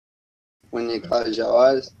when you close your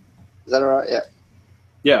eyes. Is that all right? Yeah.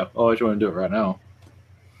 Yeah. Oh, I just want to do it right now.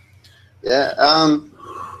 Yeah.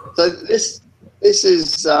 So this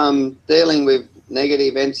is dealing with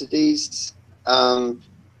negative entities, but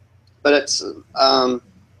it's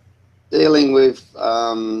dealing with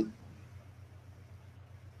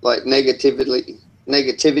like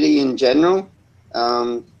negativity in general.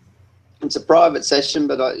 It's a private session,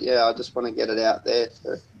 but I just want to get it out there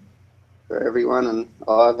for everyone, and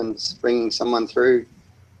Ivan's bringing someone through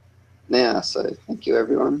now. So thank you,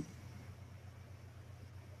 everyone.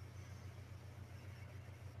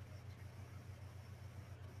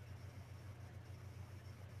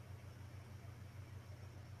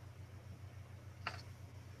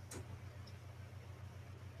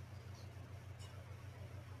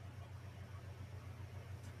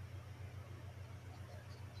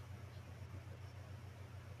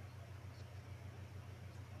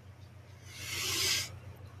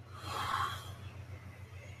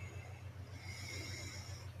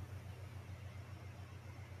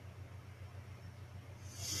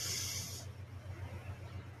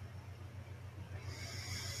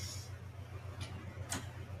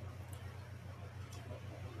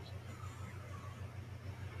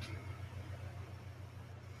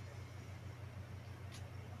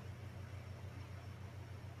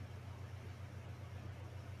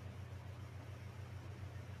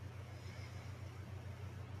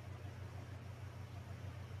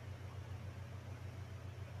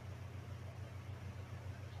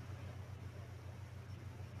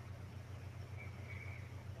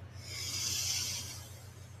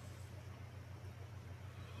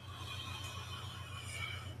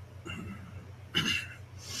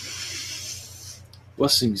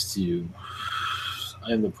 Blessings to you.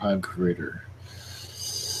 I am the Prime Creator.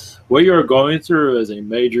 What you are going through is a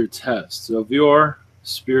major test of your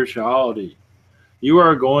spirituality. You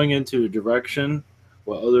are going into a direction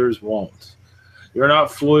what others won't. You're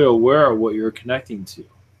not fully aware of what you're connecting to,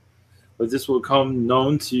 but this will come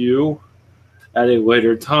known to you at a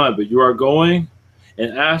later time. But you are going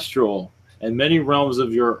in astral and many realms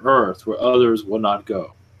of your earth where others will not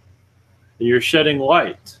go. And you're shedding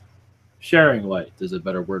light. Sharing light is a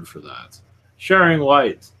better word for that. Sharing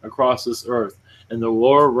light across this earth in the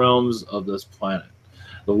lower realms of this planet,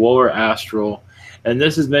 the lower astral. And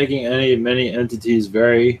this is making many entities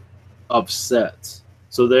very upset.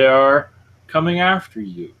 So they are coming after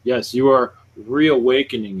you. Yes, you are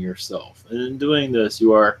reawakening yourself. And in doing this,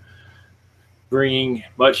 you are bringing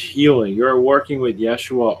much healing. You're working with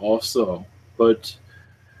Yeshua also, but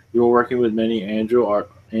you're working with many angels,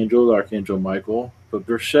 Archangel Michael, but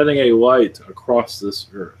they're shedding a light across this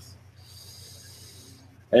earth.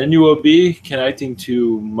 And you will be connecting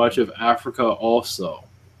to much of Africa also.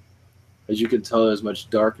 As you can tell, there's much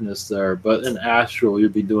darkness there, but in astral, you'll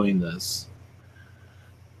be doing this.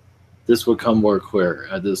 This will come more clear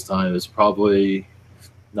at this time. It's probably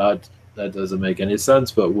not, that doesn't make any sense,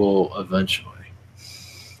 but will eventually.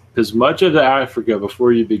 Because much of the Africa,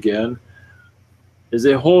 before you begin, is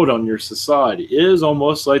a hold on your society. It is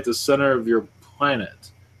almost like the center of your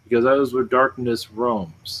planet, because that is where darkness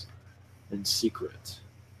roams in secret,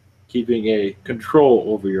 keeping a control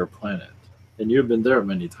over your planet. And you've been there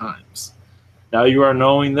many times. Now you are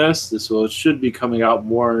knowing this. Should be coming out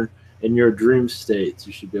more in your dream states.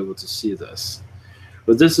 You should be able to see this.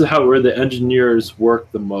 But this is where the engineers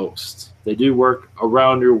work the most. They do work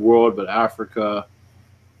around your world, but Africa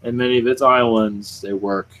and many of its islands, they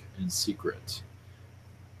work in secret.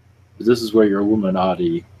 But this is where your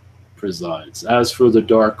Illuminati presides. As for the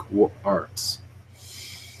dark arts,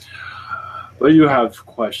 but you have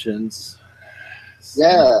questions.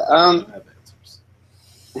 Yeah. I have answers.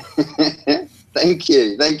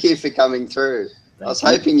 Thank you for coming through. I was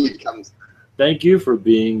hoping you'd come through. Thank you for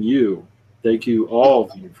being you. Thank you, all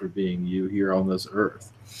of you, for being you here on this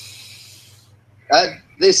earth.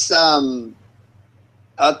 This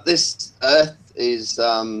earth is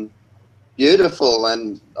beautiful,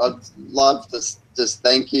 and I'd love to just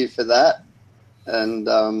thank you for that. And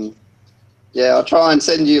yeah, I'll try and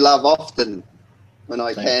send you love often when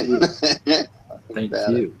I can. Thank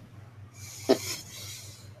you.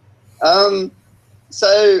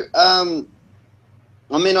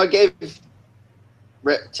 I mean, I gave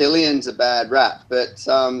reptilians a bad rap, but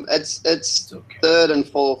it's okay. Third and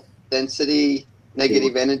fourth density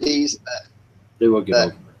negative entities. They will get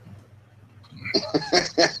over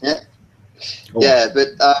it. Yeah, but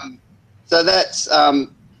so that's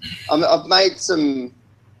I've made some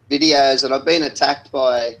videos, and I've been attacked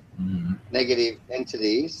by negative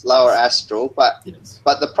entities, lower astral, but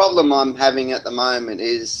the problem I'm having at the moment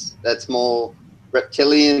is that's more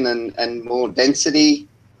reptilian and more density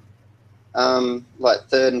like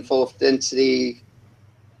third and fourth density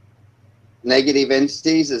negative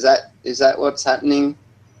entities. Is that what's happening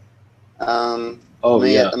for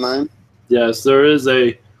me yes. at the moment? Yes, there is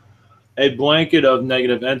a blanket of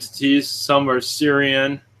negative entities. Some are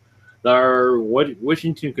Syrian, that are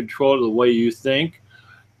wishing to control the way you think.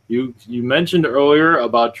 You mentioned earlier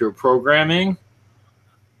about your programming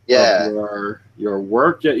Yeah. of your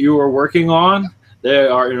work that you are working on. They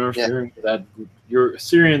are Yeah. interfering with that. Your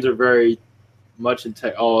Syrians are very much in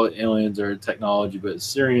tech. All aliens are in technology, but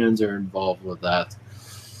Syrians are involved with that.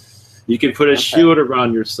 You can put a shield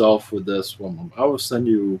around yourself with this one. I will send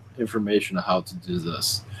you information on how to do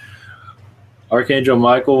this. Archangel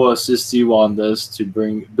Michael will assist you on this to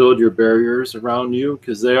build your barriers around you,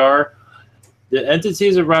 because the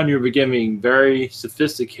entities around you are becoming very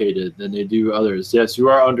sophisticated than they do others. Yes, you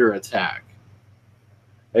are under attack.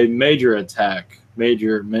 A major attack. Many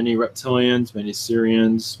reptilians, many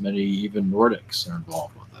Syrians, many even Nordics are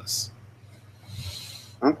involved with this.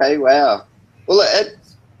 Okay, wow. Well, it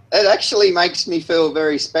actually makes me feel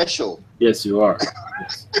very special. Yes, you are.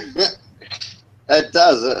 Yes. It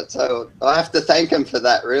does. So I have to thank him for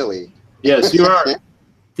that, really. Yes, you are.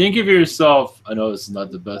 Think of yourself, I know this is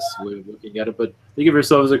not the best way of looking at it, but think of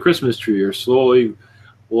yourself as a Christmas tree. You're slowly,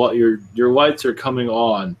 your lights are coming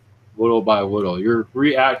on little by little. You're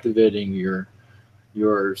reactivating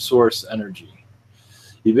your source energy.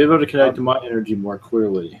 You'll be able to connect to my energy more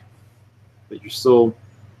clearly, but you're still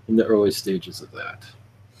in the early stages of that.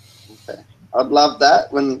 Okay, I'd love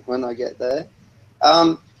that when I get there.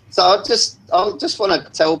 So I'll just want to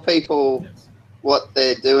tell people what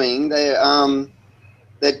they're doing.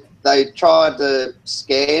 They tried to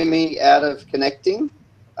scare me out of connecting.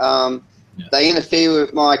 They interfere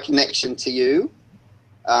with my connection to you.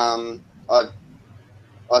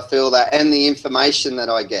 I feel that, and the information that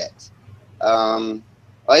I get. I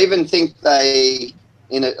even think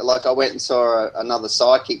like I went and saw another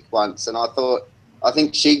psychic once, and I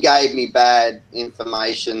think she gave me bad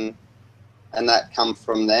information, and that come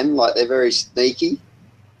from them. Like, they're very sneaky.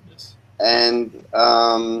 Yes. And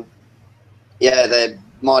yeah,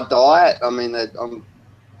 my diet. I mean,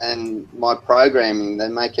 and my programming. They're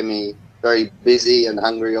making me very busy and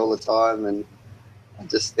hungry all the time, and I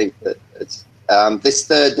just think that it's this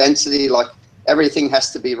third density. Like, everything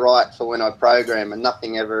has to be right for when I program, and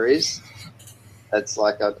nothing ever is. It's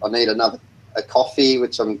like I need a coffee,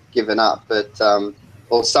 which I'm giving up, but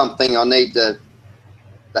or something. I need to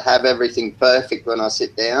have everything perfect when I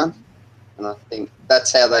sit down, and I think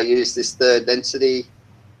that's how they use this third density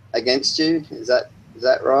against you. Is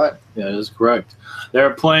that right? Yeah, that is correct. They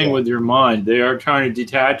are playing with your mind. They are trying to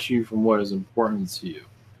detach you from what is important to you.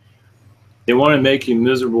 They want to make you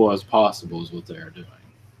miserable as possible is what they are doing.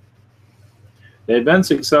 They've been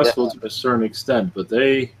successful to a certain extent, but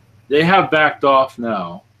they have backed off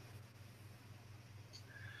now.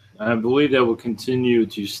 And I believe they will continue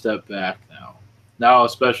to step back now. Now,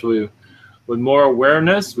 especially with more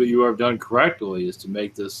awareness, what you have done correctly is to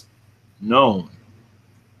make this known.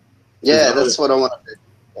 Yeah, that's what I want to do.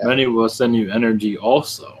 Yeah. Many will send you energy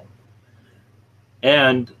also.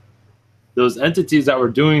 And those entities that were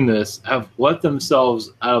doing this have let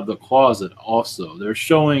themselves out of the closet also. They're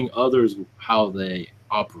showing others how they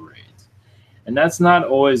operate. And that's not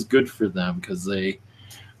always good for them, because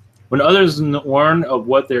when others learn of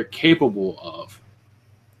what they're capable of,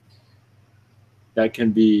 they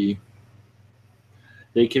can be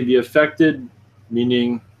affected,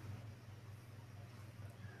 meaning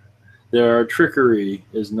their trickery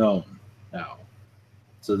is known now.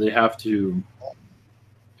 So they have to,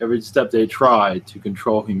 every step they try to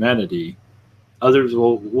control humanity, others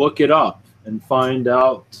will look it up and find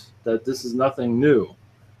out that this is nothing new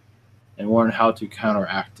and learn how to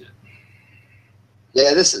counteract it.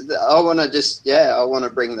 Yeah, I want to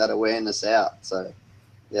bring that awareness out. So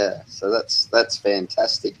yeah, so that's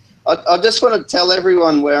fantastic. I just want to tell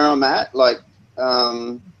everyone where I'm at. Like,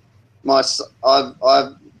 I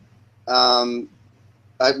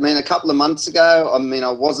mean, a couple of months ago, I mean,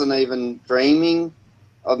 I wasn't even dreaming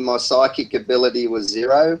of my psychic ability was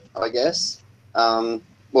 0, I guess.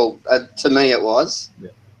 Well, to me it was.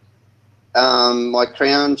 Yeah. My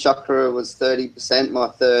crown chakra was 30%. My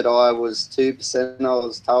third eye was 2%, I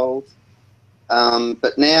was told.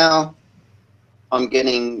 But now I'm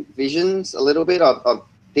getting visions a little bit. I'm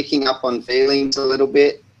picking up on feelings a little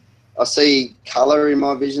bit. I see color in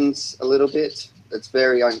my visions a little bit. It's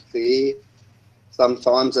very unclear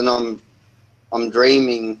sometimes, and I'm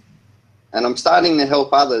dreaming, and I'm starting to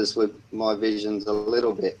help others with my visions a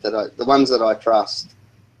little bit. The ones that I trust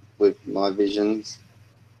with my visions.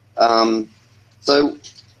 So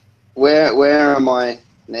where am I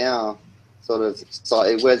now? sort of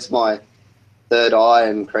slightly. Where's my third eye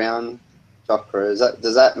and crown chakra?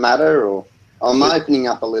 Does that matter, or I'm opening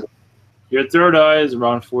up a little? Your third eye is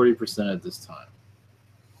around 40% at this time.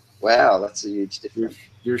 Wow, that's a huge difference.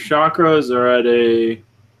 Your chakras are at the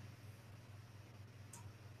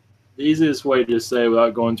easiest way to say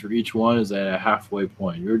without going through each one is at a halfway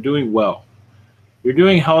point. You're doing well. You're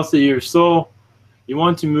doing healthy. You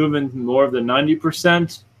want to move into more of the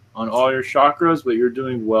 90% on all your chakras, but you're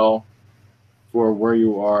doing well for where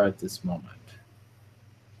you are at this moment.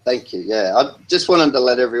 Thank you. Yeah, I just wanted to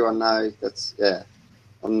let everyone know that's yeah.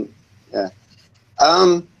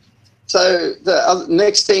 So the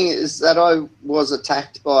next thing is that I was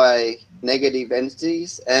attacked by negative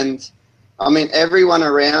entities, and I mean everyone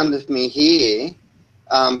around me here,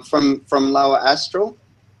 from lower astral.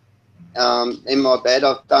 In my bed,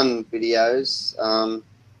 I've done videos,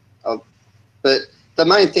 but the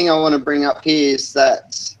main thing I want to bring up here is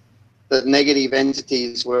that the negative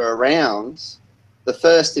entities were around. The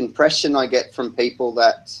first impression I get from people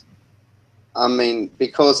that, I mean,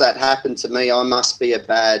 because that happened to me, I must be a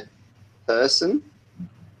bad person.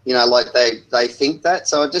 You know, like they think that.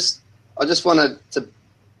 So I just wanted to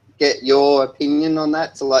get your opinion on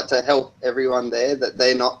that, to help everyone there that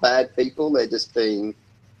they're not bad people. They're just being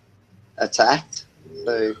attacked.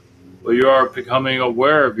 So, well, you are becoming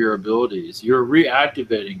aware of your abilities. You're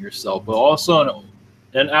reactivating yourself, but also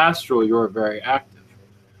in astral, you are very active.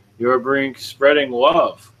 You are spreading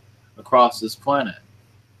love across this planet.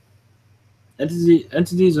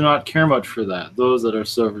 Entities do not care much for that. Those that are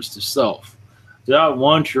service to self do not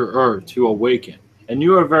want your earth to awaken, and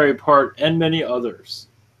you are very part, and many others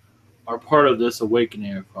are part of this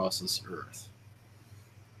awakening across this earth.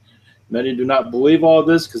 Many do not believe all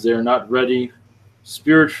this because they are not ready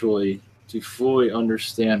spiritually to fully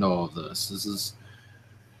understand all of this.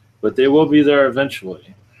 But they will be there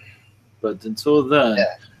eventually. But until then,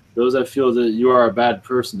 those that feel that you are a bad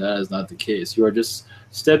person, that is not the case. You are just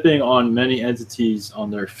stepping on many entities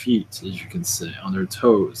on their feet, as you can say, on their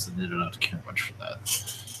toes, and they do not care much for that.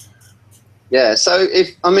 Yeah, so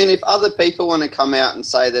if other people want to come out and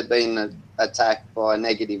say they've been attacked by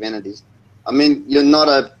negative entities, I mean, you're not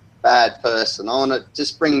a bad person. I want to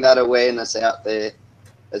just bring that awareness out there.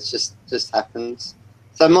 It's just happens.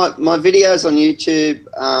 So my videos on YouTube,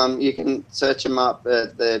 you can search them up.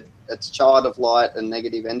 It's Child of Light and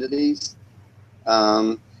Negative Entities.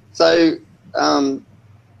 Prime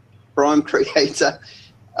Creator,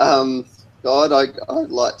 God,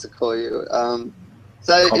 I'd like to call you.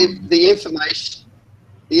 The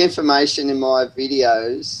information in my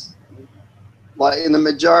videos, like in the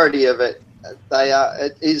majority of it,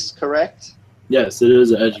 it is correct. Yes, it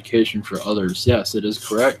is an education for others. Yes, it is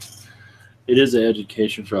correct. It is an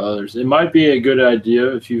education for others. It might be a good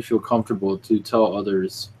idea if you feel comfortable to tell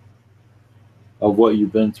others of what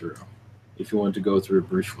you've been through, if you want to go through it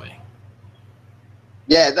briefly.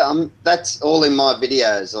 Yeah, that's all in my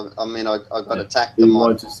videos. I mean, I got attacked. You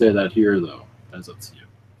want to say that here, though? That's up to you.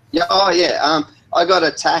 Yeah. Oh, yeah. I got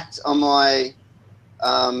attacked on my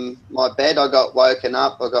my bed. I got woken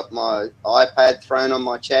up. I got my iPad thrown on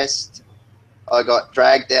my chest. I got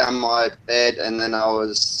dragged down my bed, and then I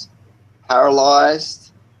was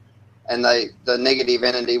paralyzed. And the negative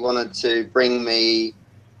entity wanted to bring me,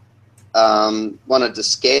 wanted to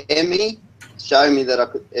scare me, show me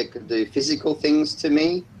that it could do physical things to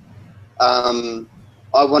me. I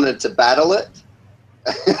wanted to battle it,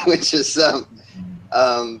 which is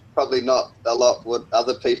probably not a lot what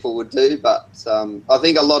other people would do, but I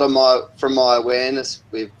think a lot of from my awareness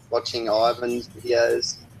with watching Ivan's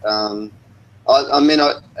videos,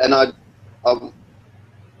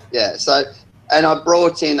 and I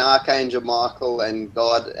brought in Archangel Michael and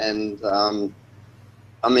God, and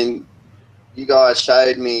I mean, you guys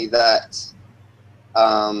showed me that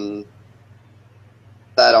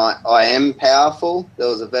that I am powerful. There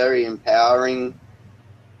was a very empowering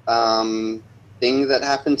thing that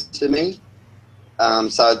happened to me.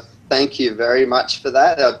 So thank you very much for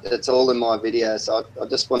that. It's all in my video, so I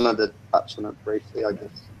just wanted to touch on it briefly, I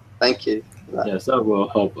guess. Thank you for that. Yes, that will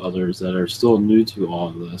help others that are still new to all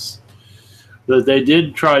of this. That they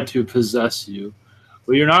did try to possess you,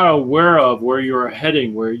 but you're not aware of where you're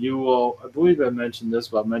heading, where you will, I believe I mentioned this,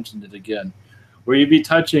 but I mentioned it again, where you be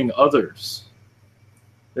touching others.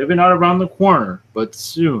 Maybe not around the corner, but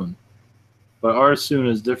soon. But our soon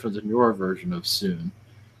is different than your version of soon.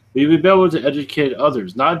 We will be able to educate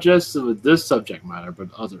others, not just with this subject matter, but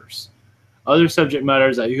others. Other subject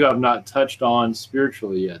matters that you have not touched on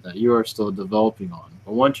spiritually yet, that you are still developing on.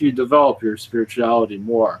 But once you develop your spirituality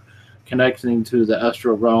more, connecting to the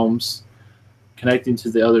astral realms, connecting to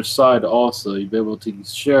the other side also, you'll be able to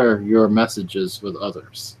share your messages with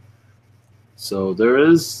others. So there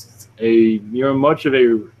is you're much of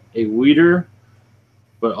a leader,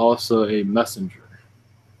 but also a messenger.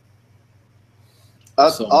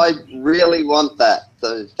 I really want that,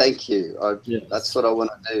 so thank you. Yes. That's what I want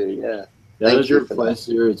to do, yeah. That is your place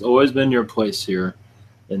here. It's always been your place here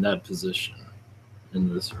in that position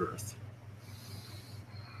in this earth.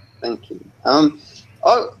 Thank you. I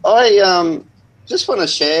just want to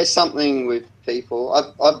share something with people.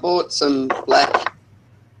 I bought some black,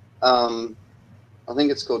 I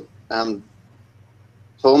think it's called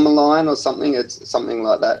tourmaline or something. It's something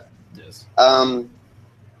like that. Yes. And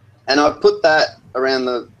I put that around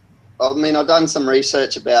I've done some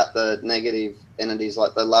research about the negative entities,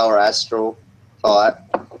 like the lower astral type,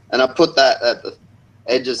 and I put that at the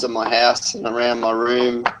edges of my house and around my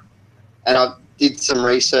room, and I did some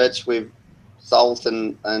research with salt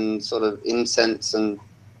and sort of incense. And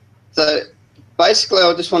so basically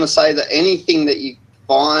I just want to say that anything that you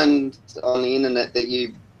find on the internet that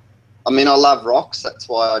I love rocks, that's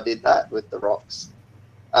why I did that with the rocks.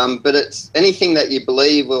 But it's anything that you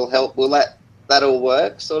believe will help, will that all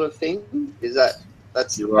work, sort of thing?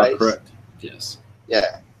 That's you are correct. Yes.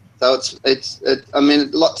 Yeah. So it's a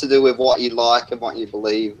lot to do with what you like and what you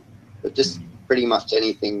believe, but just pretty much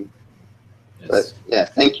anything. Yes. But yeah,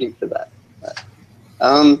 thank you for that.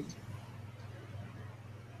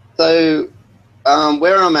 So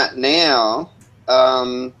where I'm at now,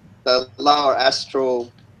 the lower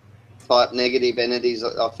astral type negative entities,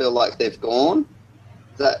 I feel like they've gone.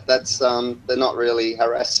 That's they're not really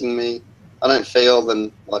harassing me. I don't feel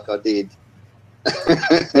them like I did.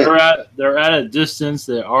 they're at a distance.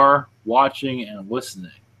 They are watching and listening,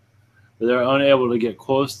 but they're unable to get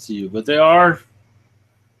close to you. But they are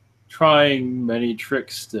trying many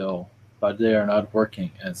tricks still, but they are not working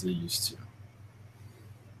as they used to.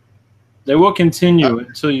 They will continue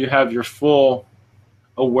until you have your full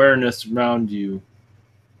awareness around you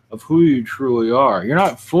of who you truly are. You're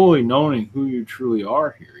not fully knowing who you truly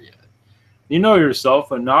are here yet. You know yourself,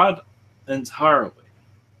 but not entirely.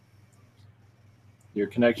 Your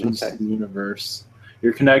connections to the universe,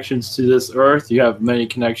 your connections to this earth. You have many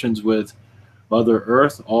connections with Mother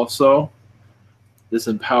Earth also. This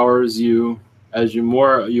empowers you as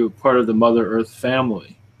you're part of the Mother Earth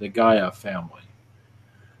family, the Gaia family.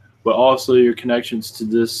 But also your connections to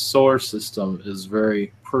this solar system is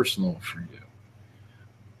very personal for you.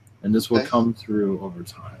 And this will come through over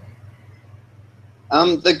time.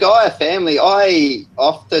 The Gaia family, I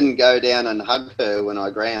often go down and hug her when I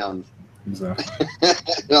ground. Exactly.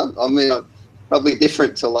 Probably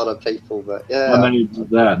different to a lot of people, but yeah. Not many do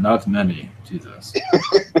that. Not many do this.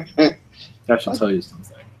 That should tell you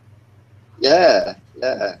something. Yeah.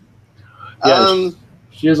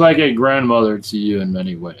 She is like a grandmother to you in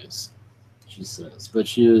many ways, she says.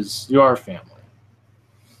 But you are family.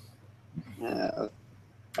 Yeah.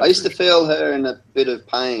 I used to feel her in a bit of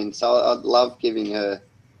pain, so I love giving her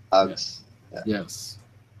hugs. Yes.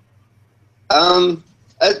 Another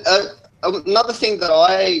thing that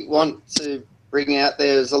I want to bring out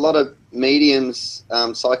there is a lot of mediums,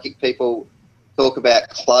 psychic people talk about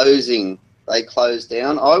closing. They close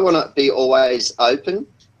down. I want to be always open.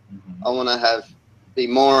 I want to be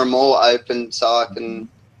more and more open so I can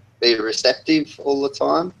be receptive all the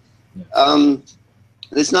time. Yes.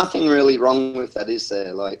 There's nothing really wrong with that, is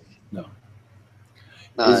there? No.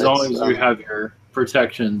 As long as you have your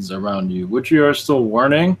protections around you, which you are still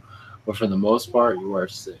learning, but for the most part, you are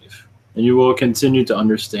safe. And you will continue to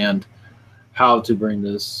understand how to bring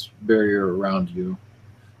this barrier around you.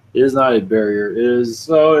 It is not a barrier. That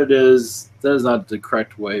is not the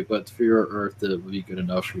correct way, but for your earth, it will be good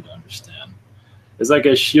enough for you to understand. It's like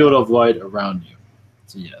a shield of light around you.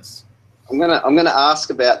 So yes. I'm gonna ask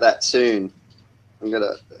about that soon. I've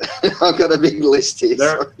got a big list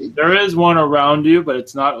here. There is one around you, but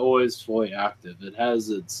it's not always fully active. It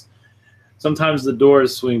has sometimes the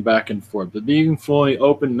doors swing back and forth, but being fully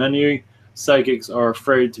open, many psychics are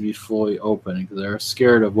afraid to be fully open because they're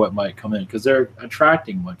scared of what might come in because they're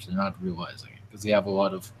attracting much. They're not realizing it because they have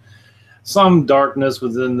some darkness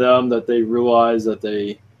within them that they realize that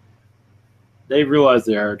they realize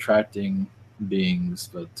they are attracting beings,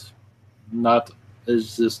 but not.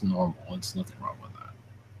 It's just normal. It's nothing wrong with that.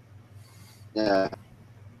 Yeah,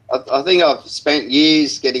 I think I've spent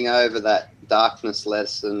years getting over that darkness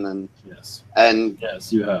lesson, and yes,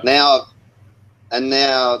 you have now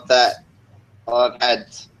that I've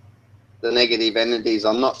had the negative entities,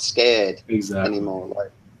 I'm not scared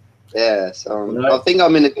anymore. So I think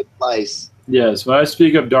I'm in a good place. Yes, when I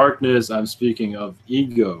speak of darkness, I'm speaking of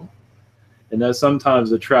ego. and that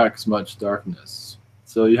sometimes attracts much darkness.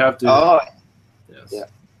 So you have to. Oh, Yes. yeah.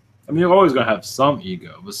 I mean, you're always going to have some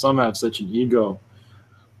ego, but some have such an ego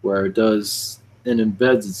where it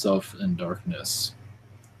embeds itself in darkness.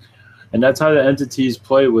 And that's how the entities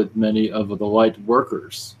play with many of the light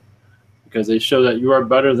workers, because they show that you are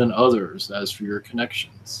better than others as for your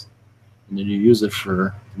connections. And then you use it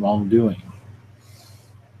for wrongdoing.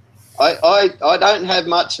 I don't have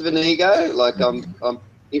much of an ego. Like I'm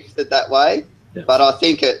gifted that way. Yes. But I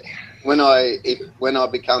think when I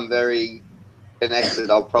become very connected,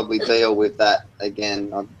 I'll probably deal with that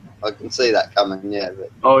again. I can see that coming. Yeah. But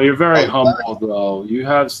oh, you're very humble though. You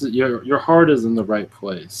have your heart is in the right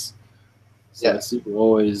place. So yeah. I see you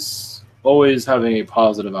always having a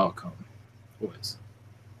positive outcome. Always.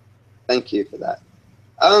 Thank you for that.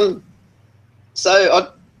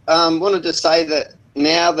 So I wanted to say that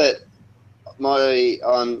now that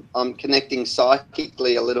I'm connecting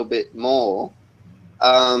psychically a little bit more,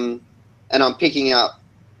 and I'm picking up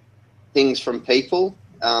things from people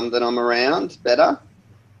that I'm around better.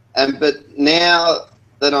 But now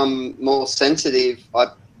that I'm more sensitive,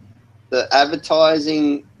 the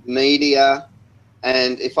advertising, media,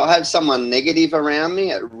 and if I have someone negative around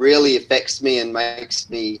me, it really affects me and makes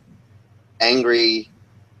me angry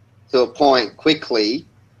to a point quickly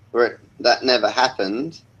where that never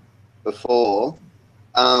happened before.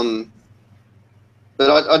 But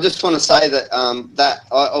I just want to say that that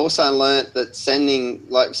I also learnt that sending,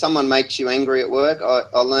 like, someone makes you angry at work,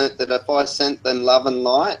 I learnt that if I sent them love and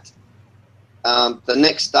light, the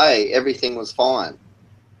next day everything was fine.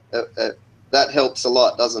 That helps a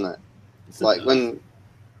lot, doesn't it? Like when,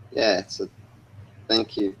 yeah. So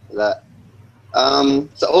thank you for that.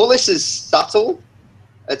 So all this is subtle.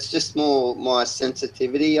 It's just more my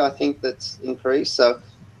sensitivity, I think, that's increased. So,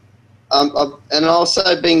 and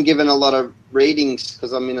also been given a lot of readings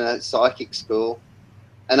because I'm in a psychic school,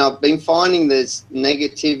 and I've been finding there's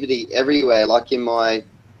negativity everywhere. Like in my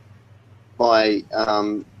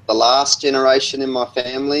the last generation in my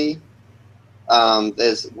family,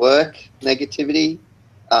 there's work negativity,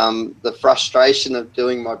 the frustration of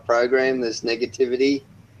doing my program. There's negativity.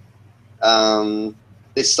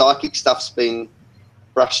 This psychic stuff's been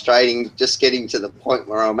frustrating, just getting to the point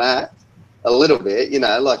where I'm at a little bit, you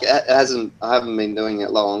know, like I haven't been doing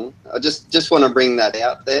it long. I just want to bring that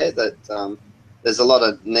out there, that there's a lot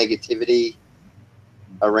of negativity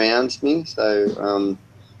around me. So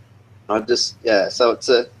so it's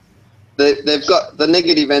they've got, the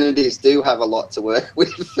negative entities do have a lot to work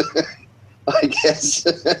with, I guess.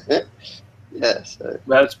 Yeah, so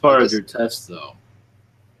that's part of your test though.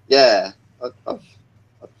 Yeah, I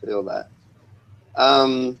feel that.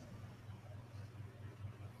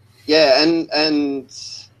 Yeah, and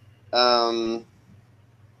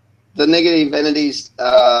the negative entities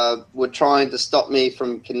were trying to stop me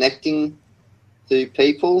from connecting to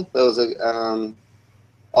people. There was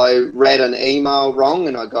I read an email wrong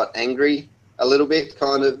and I got angry, a little bit,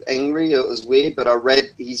 kind of angry. It was weird, but I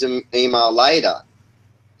read his email later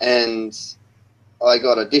and I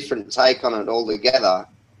got a different take on it altogether.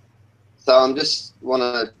 So I'm just want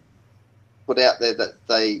to put out there that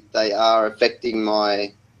they are affecting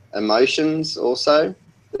my emotions also,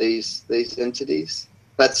 these entities.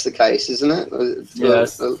 That's the case, isn't it?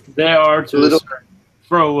 Yes, they are for a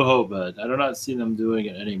little bit. I do not see them doing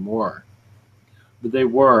it anymore. But they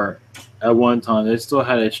were at one time. They still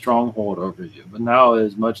had a stronghold over you, but now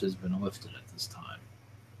as much has been lifted at this time.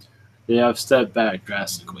 They have stepped back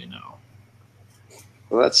drastically now.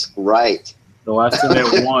 Well, that's great. The last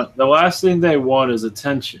thing they want is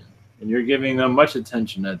attention, and you're giving them much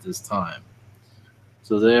attention at this time.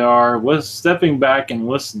 So they are stepping back and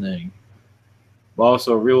listening, but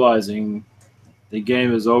also realizing the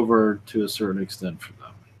game is over to a certain extent for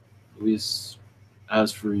them. At least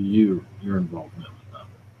as for your involvement with them.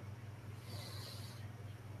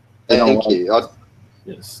 Thank you.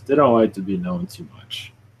 Yes, they don't like to be known too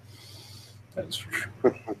much. That's for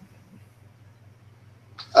sure.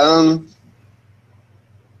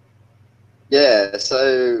 Yeah,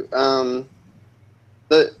 so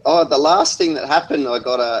the last thing that happened, I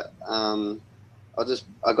got a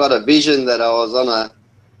vision that I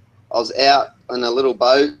was out on a little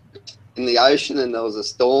boat in the ocean and there was a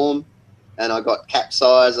storm and I got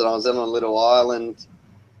capsized and I was on a little island,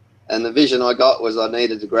 and the vision I got was I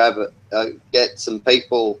needed to get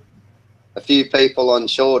a few people on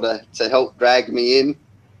shore to help drag me in.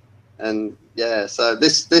 And yeah, so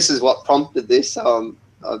this is what prompted this. I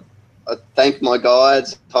thank my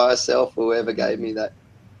guides, higher self, whoever gave me that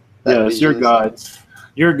yes, vision. Your guides.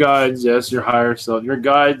 Your guides, yes, your higher self. Your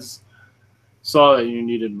guides saw that you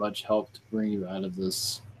needed much help to bring you out of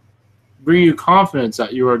this bring you confidence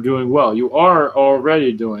that you are doing well. You are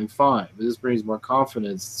already doing fine, but this brings more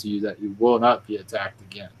confidence to you that you will not be attacked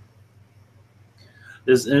again.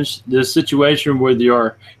 This situation with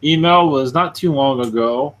your email was not too long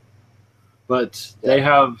ago, but they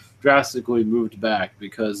have drastically moved back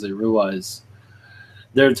because they realize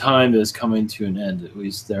their time is coming to an end, at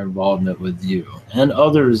least their involvement with you and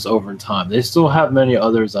others over time. They still have many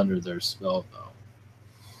others under their spell, though.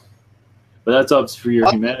 But that's up for your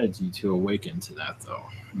humanity to awaken to that, though.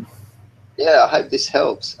 Yeah, I hope this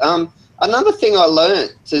helps. Another thing I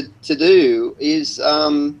learned to do is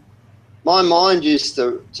my mind used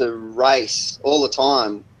to race all the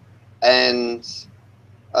time. And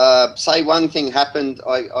say one thing happened,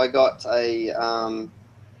 I got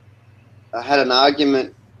I had an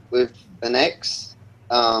argument with an ex,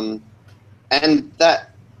 and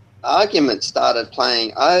that argument started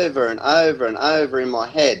playing over and over and over in my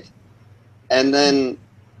head. And then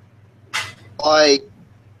I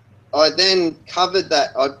then covered that.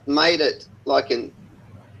 I made it like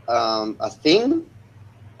a thing,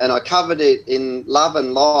 and I covered it in love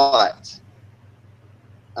and light.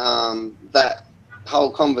 That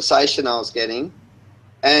whole conversation I was getting,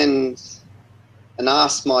 and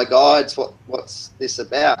asked my guides what's this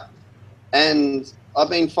about. And I've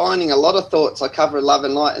been finding a lot of thoughts I cover in love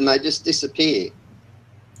and light, and they just disappear.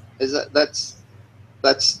 That's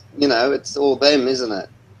you know, it's all them, isn't it?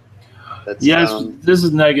 Yes, this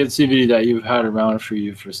is negativity that you've had around for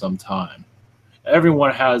you for some time.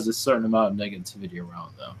 Everyone has a certain amount of negativity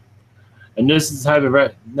around them. And this is the type of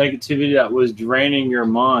negativity that was draining your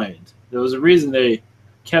mind. There was a reason they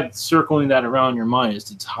kept circling that around your mind, is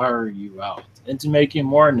to tire you out and to make you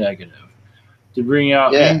more negative, to bring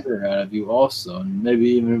out anger out of you also, and maybe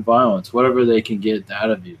even violence, whatever they can get out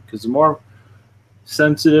of you. Because the more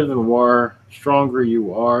sensitive and the more stronger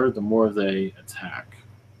you are, the more they attack.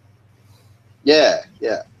 Yeah.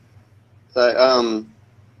 So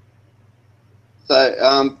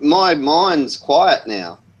my mind's quiet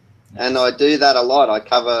now, and I do that a lot. I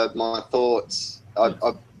cover my thoughts.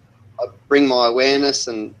 I bring my awareness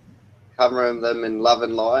and cover them in love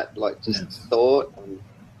and light, like just thought, and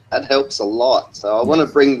that helps a lot. So I want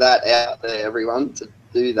to bring that out there, everyone, to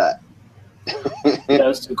do that.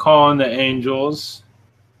 Yes, to call on the angels.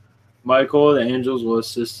 Michael, the angels will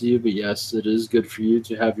assist you, but yes, it is good for you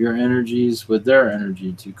to have your energies with their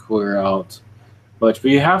energy to clear out. But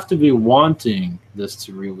you have to be wanting this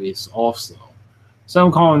to release also.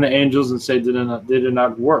 Some call on the angels and say they did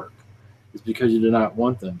not work. It's because you did not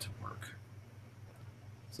want them to work.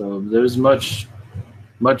 So there's much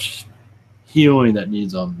healing that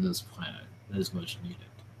needs on this planet. That is much needed.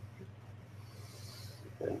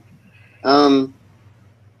 Okay.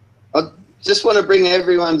 I just want to bring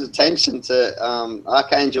everyone's attention to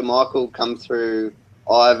Archangel Michael come through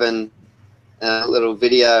Ivan, a little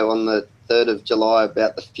video on the 3rd of July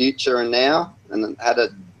about the future and now, and had a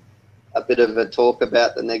bit of a talk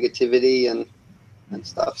about the negativity and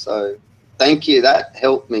stuff. So thank you. That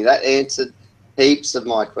helped me. That answered heaps of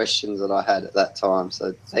my questions that I had at that time.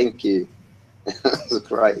 So thank you. That was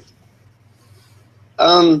great.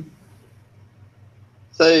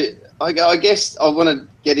 So I guess I want to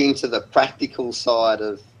get into the practical side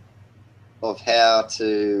of how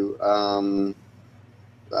to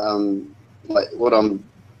like what I'm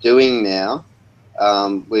doing now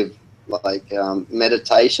with like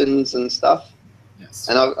meditations and stuff. Yes.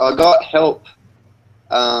 And I got help.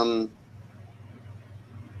 I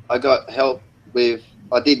got help with.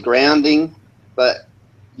 I did grounding, but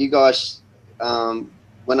you guys,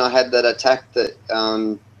 when I had that attack that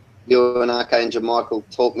you and Archangel Michael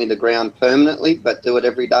taught me to ground permanently, but do it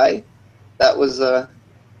every day. That was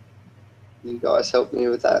you guys helped me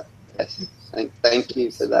with that. Yes, thank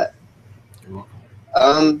you for that. You're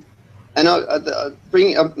welcome. And I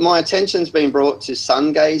bring my attention's been brought to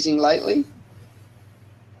sun gazing lately.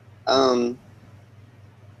 And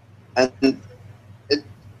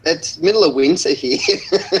it's middle of winter here,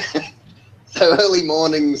 so early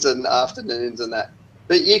mornings and afternoons and that.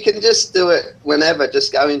 But you can just do it whenever.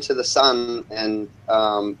 Just go into the sun and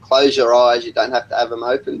close your eyes. You don't have to have them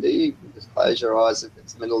open, do you? You can just close your eyes if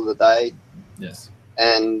it's middle of the day. Yes.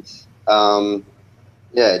 And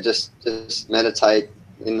yeah, just meditate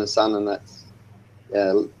in the sun, and that's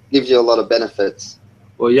gives you a lot of benefits.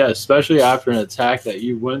 Well, yeah, especially after an attack that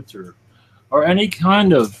you went through, or any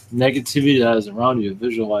kind of negativity that is around you.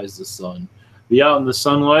 Visualize the sun. Be out in the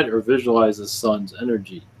sunlight, or visualize the sun's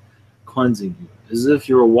energy cleansing you, as if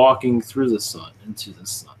you were walking through the sun, into the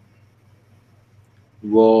sun.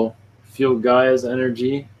 You will feel Gaia's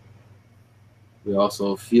energy. We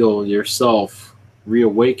also feel yourself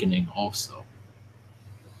reawakening also.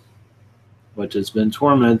 which has been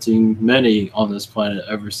tormenting many on this planet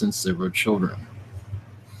ever since they were children.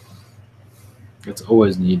 It's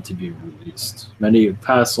always need to be released. Many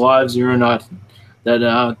past lives you are not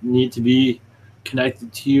that need to be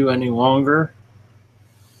connected to you any longer,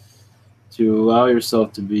 to allow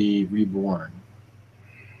yourself to be reborn.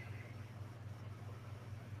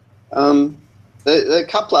 There are a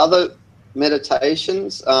couple other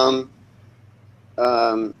meditations.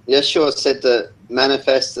 Yeshua said to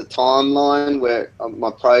manifest the timeline where my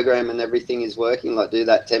program and everything is working, like do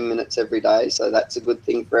that 10 minutes every day. So that's a good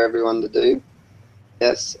thing for everyone to do.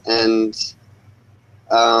 Yes. And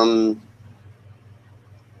I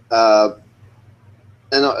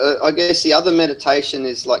guess the other meditation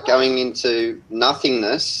is like going into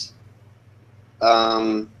nothingness.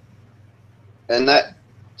 And that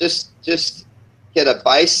just get a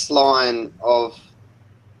baseline of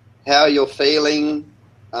how you're feeling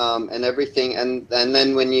and everything, and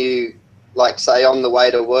then when you, like, say on the way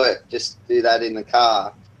to work, just do that in the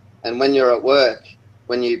car. And when you're at work,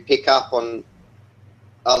 when you pick up on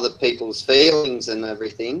other people's feelings and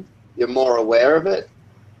everything, you're more aware of it.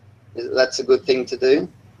 That's a good thing to do.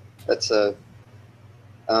 That's a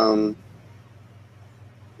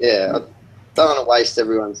yeah, I don't want to waste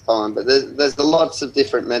everyone's time, but there's lots of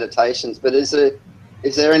different meditations. But is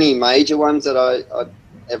there any major ones that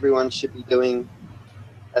everyone should be doing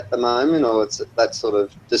at the moment, or it's that sort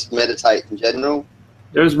of just meditate in general?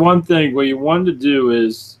 There's one thing. What you want to do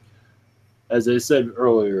is, as I said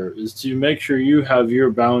earlier, is to make sure you have your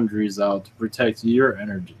boundaries out to protect your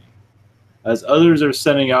energy. As others are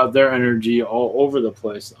sending out their energy all over the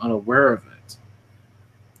place, unaware of it,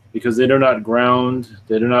 because they do not ground,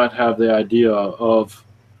 they do not have the idea of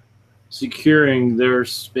securing their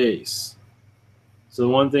space. So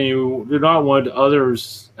one thing, you do not want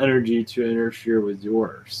others' energy to interfere with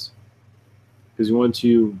yours, because you want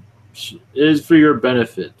to, it is for your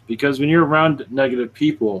benefit. Because when you're around negative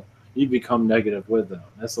people, you become negative with them.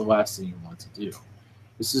 That's the last thing you want to do.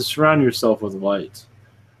 Is to surround yourself with light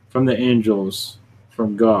from the angels,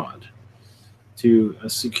 from God, to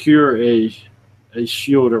secure a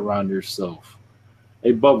shield around yourself,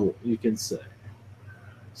 a bubble, you can say.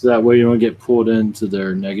 So that way you don't get pulled into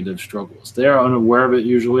their negative struggles. They are unaware of it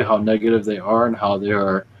usually, how negative they are and how they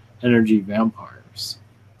are energy vampires.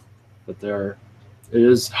 But it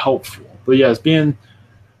is helpful. But yes,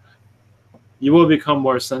 you will become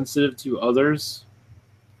more sensitive to others,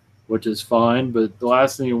 which is fine, but the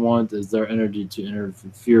last thing you want is their energy to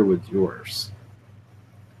interfere with yours.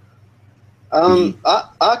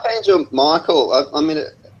 Archangel Michael, I mean,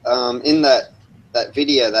 in that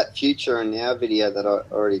video, that Future and Now video that I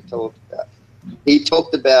already talked about, he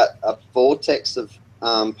talked about a vortex of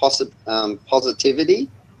positivity.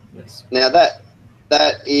 Yes. Now that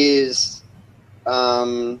is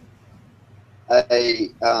I've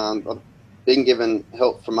been given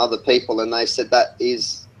help from other people, and they said that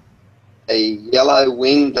is a yellow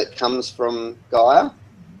wind that comes from Gaia,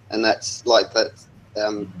 and that's like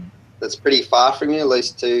that's pretty far from you, at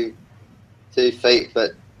least 2 feet,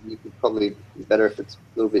 but you could probably be better if it's a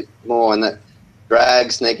little bit more, and that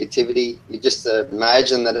drags negativity. You just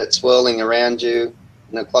imagine that it's swirling around you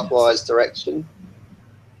in a clockwise direction,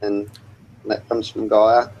 and that comes from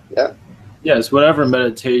Gaia. Yeah. Yes, whatever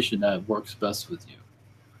meditation that works best with you.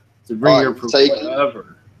 To bring your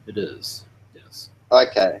whatever it is. Yes.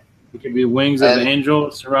 Okay. It could be wings of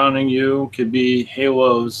angels surrounding you. It could be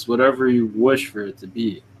halos, whatever you wish for it to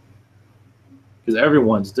be. Because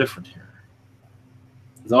everyone's different here.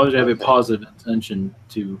 As long as you have a positive intention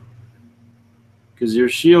to, because your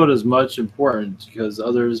shield is much important, because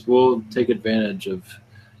others will take advantage of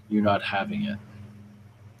you not having it.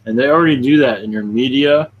 And they already do that in your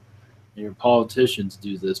media, and your politicians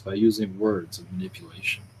do this by using words of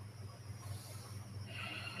manipulation.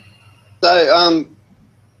 So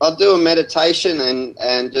I'll do a meditation,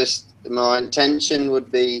 and just my intention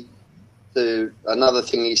would be to, another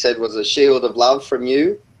thing he said was a shield of love from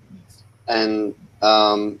you. And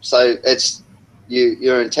so it's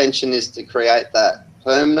your intention is to create that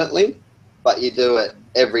permanently, but you do it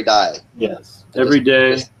every day. Yes, every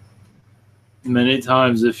day, many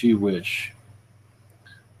times if you wish.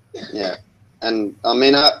 Yeah, and I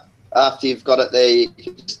mean, after you've got it there, you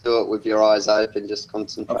can just do it with your eyes open, just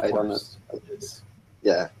concentrate on it.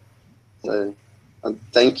 Yeah, so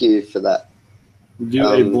thank you for that. Do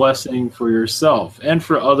a blessing for yourself and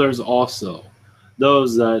for others also,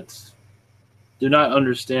 those that do not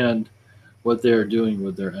understand what they are doing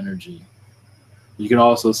with their energy. You can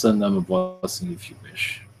also send them a blessing if you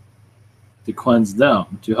wish, to cleanse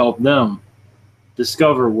them, to help them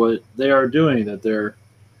discover what they are doing, that their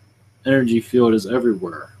energy field is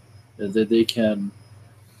everywhere. that they can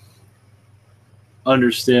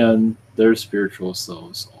understand their spiritual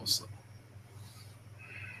selves also.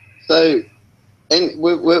 So, and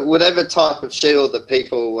whatever type of shield that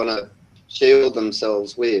people want to shield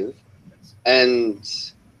themselves with, and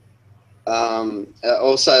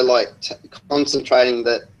also like concentrating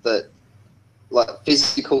that like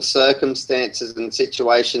physical circumstances and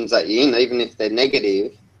situations that you're in, even if they're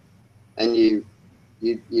negative, and you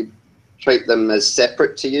treat them as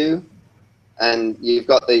separate to you, and you've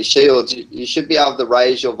got these shields, you should be able to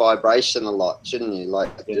raise your vibration a lot, shouldn't you?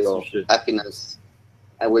 Like Yes, your you should. happiness,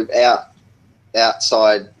 and without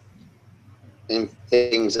outside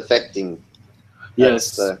things affecting.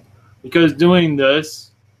 Yes, because doing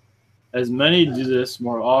this, as many do this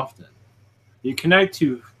more often, you connect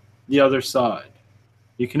to the other side.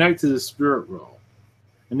 You connect to the spirit world.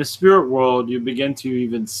 In the spirit world, you begin to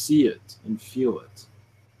even see it and feel it.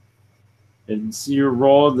 And see your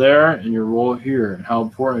role there and your role here, and how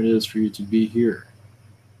important it is for you to be here.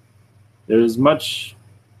 There is much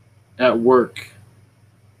at work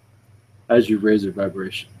as you raise your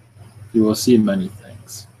vibration. You will see many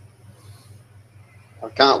things. I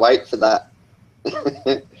can't wait for that.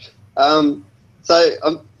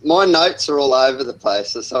 My notes are all over the place.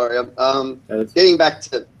 So sorry. Getting back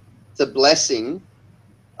to blessing.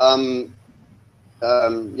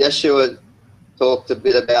 Yeshua talked a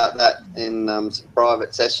bit about that in some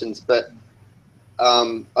private sessions, but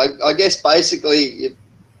I guess basically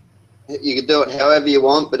you can do it however you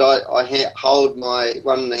want, but I hold my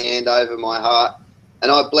one hand over my heart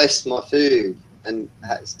and I bless my food and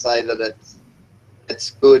say that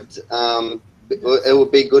it's good. It will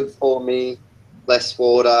be good for me. Bless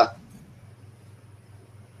water.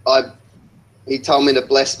 He told me to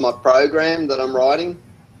bless my program that I'm writing.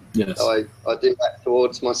 Yes. So I do that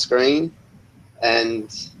towards my screen,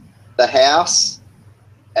 and the house,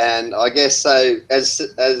 and I guess so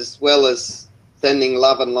as well as sending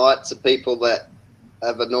love and light to people that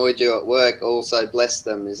have annoyed you at work, also bless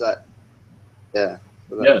them. Is that, yeah?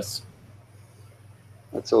 Yes.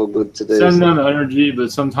 That's all good to do. Send them energy,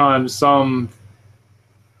 but sometimes some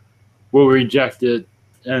will reject it,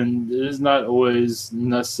 and it is not always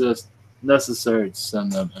necessary to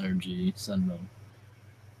send them energy.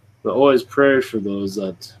 But always pray for those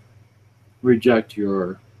that reject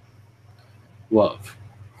your love,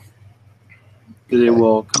 because they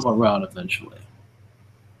will come around eventually.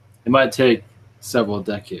 It might take several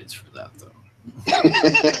decades for that, though.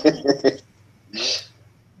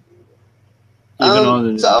 Even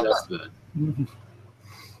on the deathbed.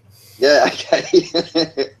 Yeah.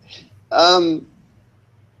 Okay.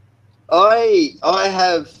 I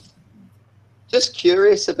have just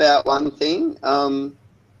curious about one thing.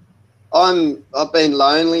 I've been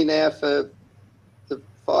lonely now for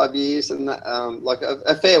 5 years, and like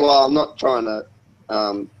a fair while. I'm not trying to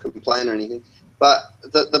complain or anything, but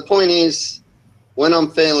the point is, when I'm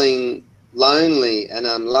feeling lonely and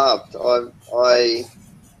unloved,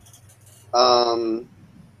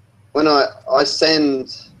 when I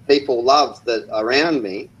send people love that are around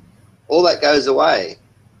me, all that goes away.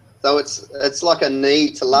 So it's like a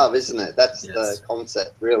need to love, isn't it? That's the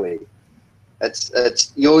concept, really.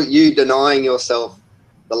 It's you denying yourself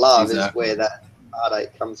the love is where that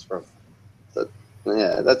heartache comes from. So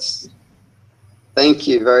yeah, thank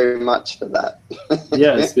you very much for that.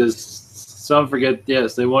 Yes, because some forget,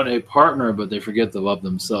 yes, they want a partner, but they forget to love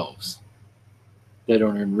themselves. They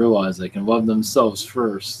don't even realize they can love themselves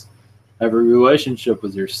first. Have a relationship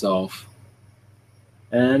with yourself,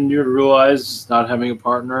 and you realize not having a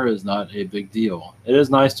partner is not a big deal. It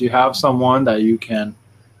is nice to have someone that you can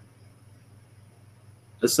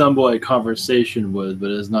assemble a conversation with,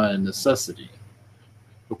 but it is not a necessity.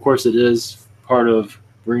 Of course, it is part of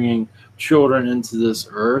bringing children into this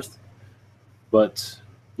earth, but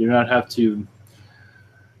you do not have to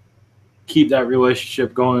keep that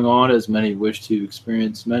relationship going on, as many wish to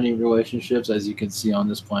experience many relationships, as you can see on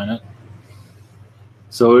this planet.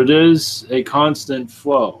 So it is a constant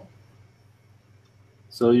flow.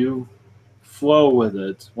 So you flow with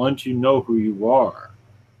it once you know who you are.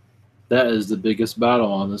 That is the biggest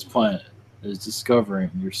battle on this planet, is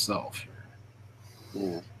discovering yourself.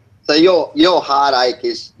 Yeah. So your heartache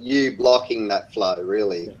is you blocking that flow,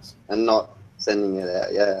 really, yes, and not sending it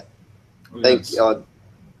out. Yeah. Oh, Thank yes. you.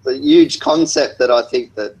 The huge concept that I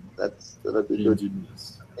think that'll be good.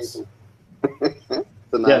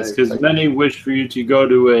 Yes, because many wish for you to go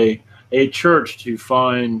to a church to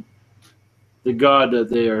find the God that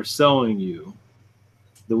they are selling you,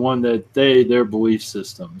 the one that their belief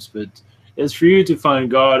systems. But it's for you to find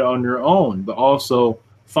God on your own, but also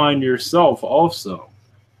find yourself also.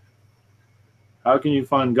 How can you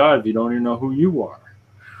find God if you don't even know who you are?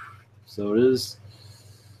 So it is,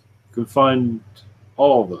 you can find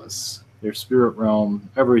all of us, your spirit realm,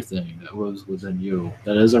 everything that was within you,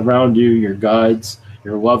 that is around you, your guides,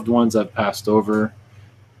 your loved ones that passed over.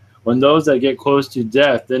 When those that get close to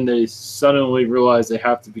death, then they suddenly realize they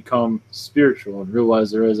have to become spiritual and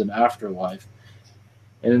realize there is an afterlife.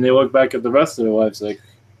 And then they look back at the rest of their lives like,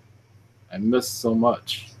 I missed so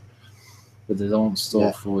much. But they don't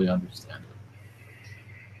still fully understand it.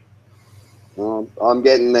 Well, I'm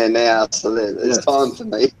getting there now, so it's time for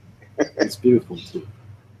me. It's beautiful too.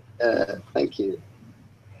 Yeah, thank you.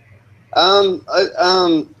 I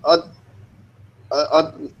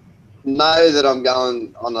know that I'm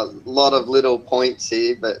going on a lot of little points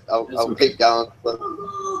here, but I'll keep going.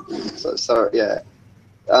 So sorry, yeah.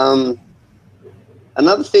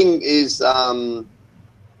 Another thing is my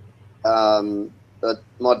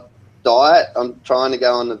diet. I'm trying to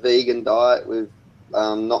go on a vegan diet with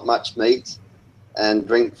not much meat and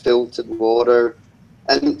drink filtered water.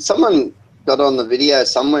 And someone got on the video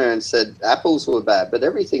somewhere and said apples were bad, but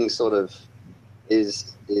everything sort of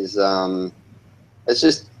is it's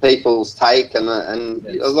just people's take, and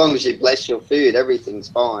yes. As long as you bless your food, everything's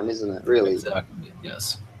fine, isn't it? Really? Exactly.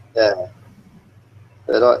 Yes. Yeah.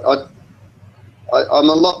 But I'm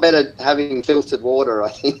a lot better having filtered water,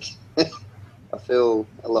 I think. I feel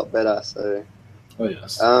a lot better. So. Oh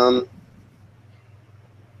yes.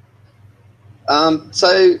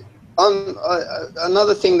 So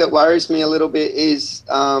another thing that worries me a little bit is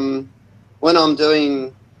when I'm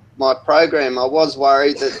doing my program, I was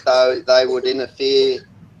worried that they would interfere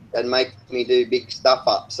and make me do big stuff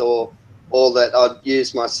ups, or that I'd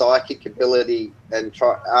use my psychic ability and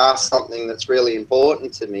try ask something that's really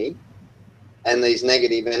important to me, and these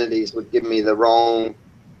negative entities would give me the wrong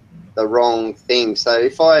thing. So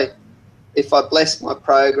if I bless my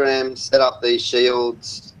program, set up these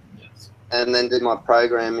shields, yes, and then do my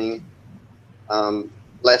programming,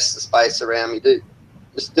 bless the space around me,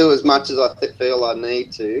 just do as much as I feel I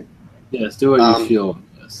need to. Yes, do what you feel.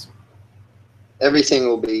 Yes. Everything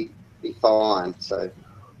will be fine. So.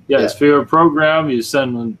 Yes, for your program, you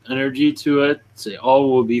send energy to it. Say,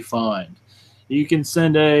 all will be fine. You can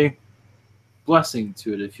send a blessing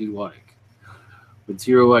to it if you like, with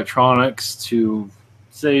your electronics, to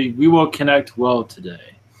say, we will connect well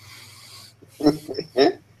today.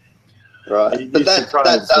 Right, but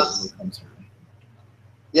that does.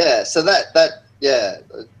 Yeah, so that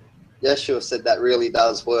Yeshua said that really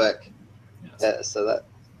does work. Yes. Yeah, so that,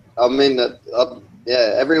 I mean,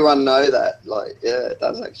 yeah, everyone know that. Like, yeah, it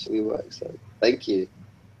does actually work. So thank you.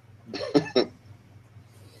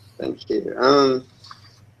 Thank you.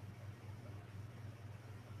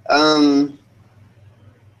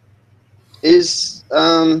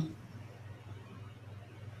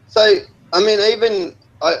 So I mean, even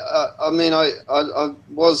I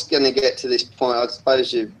was going to get to this point. I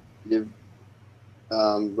suppose you've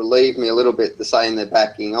relieved me a little bit to saying they're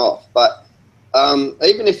backing off. But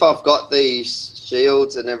even if I've got these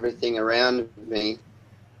shields and everything around me,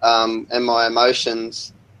 and my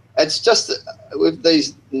emotions, it's just with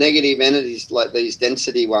these negative entities, like these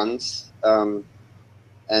density ones, and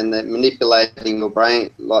they're manipulating your brain,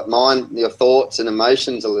 like your thoughts and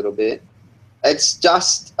emotions a little bit. It's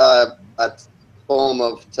just a form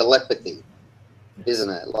of telepathy, isn't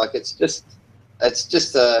it? Like it's just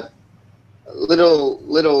a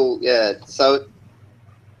little, yeah. So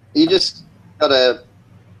you just gotta.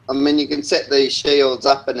 I mean, you can set these shields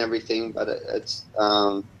up and everything, but it's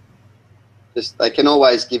just they can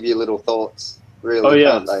always give you little thoughts. Really, oh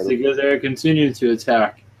yes, because they continue to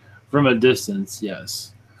attack from a distance.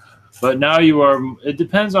 Yes, but now you are. It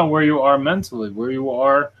depends on where you are mentally, where you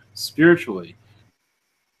are spiritually.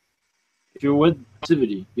 If you're with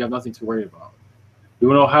activity, you have nothing to worry about.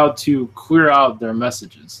 You know how to clear out their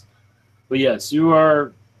messages. But yes, you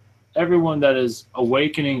are, everyone that is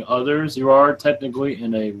awakening others, you are technically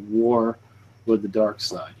in a war with the dark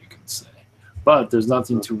side, you can say. But there's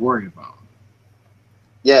nothing to worry about.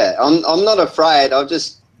 Yeah, I'm not afraid. I'm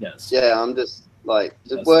just I'm just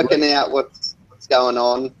working out what's going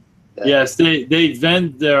on. Yeah. Yes, they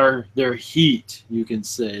vent their heat, you can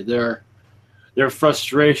say. Their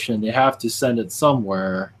frustration, they have to send it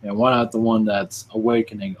somewhere, and why not the one that's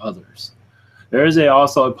awakening others? There is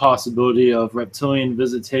also a possibility of reptilian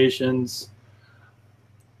visitations,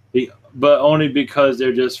 but only because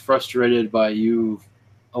they're just frustrated by you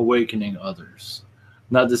awakening others.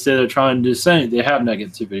 Not to say they're trying to do something, they have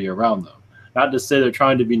negativity around them. Not to say they're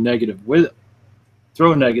trying to be negative with it,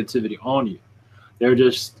 throw negativity on you. They're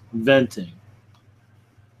just venting.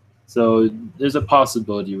 So there's a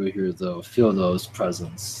possibility we're here, though. Feel those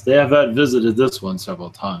presence. They have had visited this one several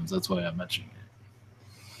times. That's why I'm mentioning it.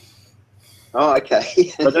 Oh,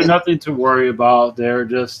 okay. But they're nothing to worry about. They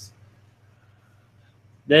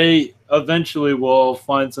eventually will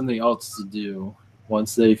find something else to do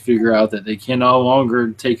once they figure out that they can no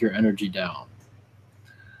longer take your energy down.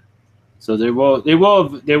 So they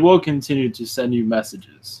will continue to send you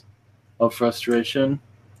messages of frustration.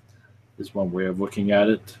 Is one way of looking at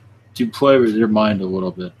it, to play with your mind a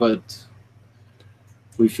little bit, but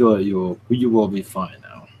we feel that you will be fine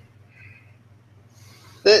now.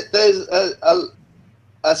 There's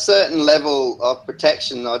a certain level of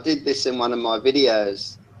protection. I did this in one of my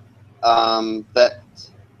videos that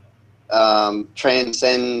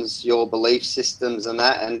transcends your belief systems and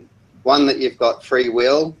that, and one that you've got free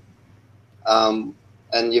will, and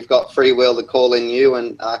you've got free will to call in you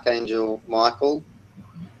and Archangel Michael.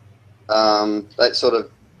 That sort of,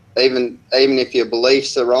 even if your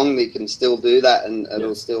beliefs are wrong, you can still do that, and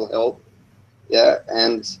it'll still help. Yeah,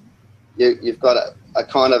 and you've got a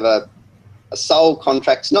kind of a soul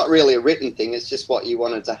contract. It's not really a written thing. It's just what you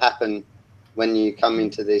wanted to happen when you come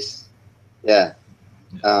into this,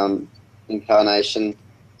 incarnation.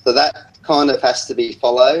 So that kind of has to be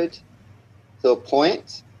followed to a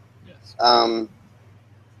point. Yes.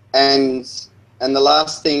 And the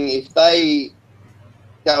last thing, if they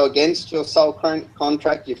go against your soul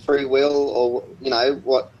contract, your free will, or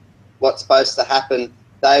what's supposed to happen,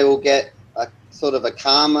 they will get a sort of a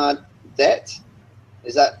karma debt.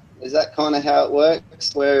 Is that kind of how it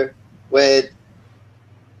works? Where they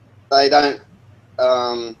don't,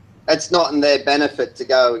 it's not in their benefit to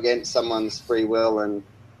go against someone's free will, and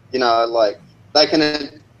like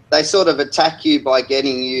they sort of attack you by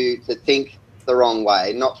getting you to think the wrong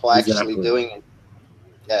way, not by actually doing it.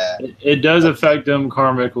 Yeah. It does affect them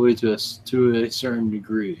karmically to a certain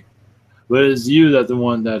degree, but it's you the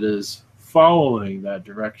one that is following that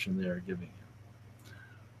direction they are giving you.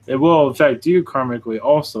 It will affect you karmically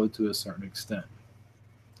also to a certain extent,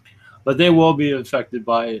 but they will be affected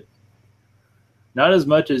by it. Not as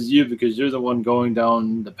much as you, because you're the one going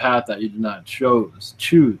down the path that you did not choose.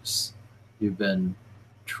 You've been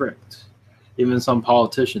tricked. Even some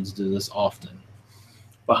politicians do this often.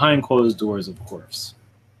 Behind closed doors, of course.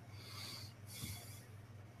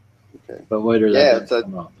 Okay. But later that does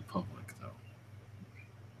come out in the public, though.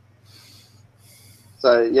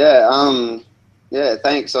 So,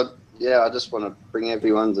 thanks. I just want to bring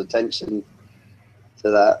everyone's attention to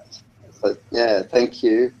that. So, thank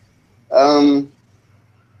you.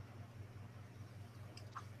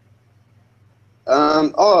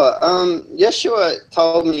 Yeshua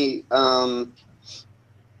told me,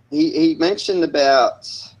 he mentioned about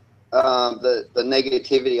the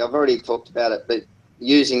negativity. I've already talked about it, but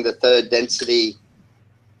using the third density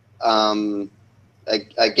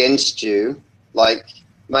against you, like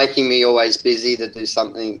making me always busy to do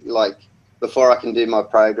something, like before I can do my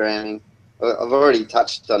programming. I've already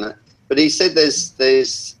touched on it, but he said there's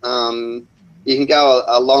you can go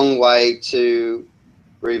a long way to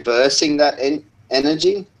reversing that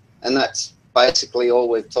energy, and that's basically all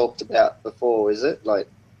we've talked about before, is it? Like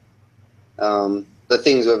the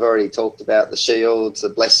things we've already talked about, the shields, the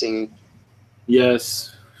blessing.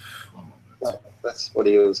 Yes. That's what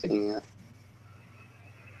he was getting at.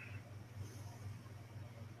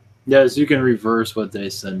 Yes, you can reverse what they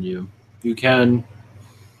send you. You can,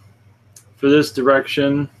 for this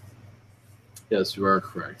direction, yes, you are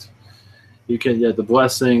correct. You can, the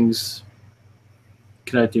blessings,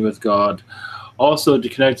 connecting with God, also to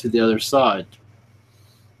connect to the other side,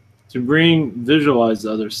 to visualize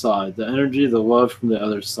the other side, the energy, the love from the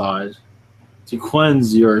other side, to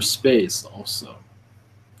cleanse your space also,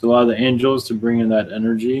 to allow the angels to bring in that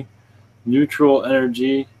energy, neutral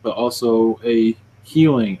energy, but also a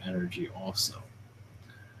healing energy also.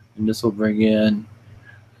 And this will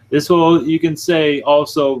you can say,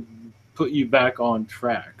 also put you back on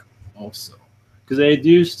track also, because they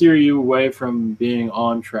do steer you away from being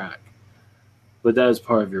on track, but that is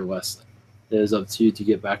part of your lesson. It is up to you to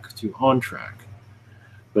get back to on track,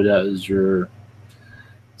 but that is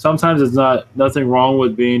sometimes it's nothing wrong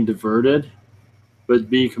with being diverted, but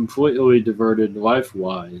be completely diverted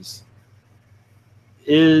life-wise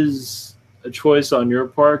is a choice on your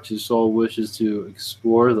part. Your soul wishes to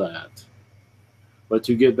explore that, but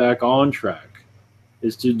to get back on track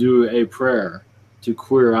is to do a prayer to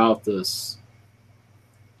clear out this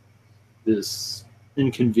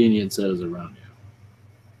inconvenience that is around you.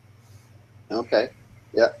 Okay.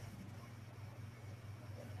 Yeah.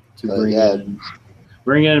 To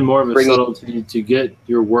bring in more of a subtlety to get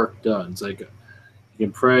your work done. It's like you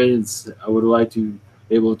can pray. I would like to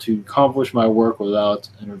able to accomplish my work without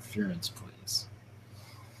interference, please.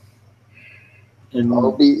 And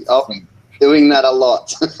I'll be doing that a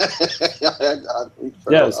lot.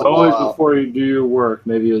 yes, always before you do your work,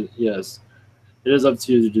 maybe, yes, it is up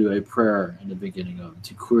to you to do a prayer in the beginning of it,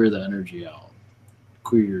 to clear the energy out,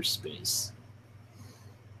 clear your space.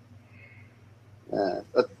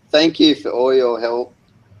 Thank you for all your help.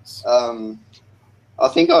 I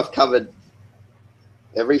think I've covered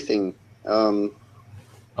everything.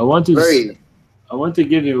 I want to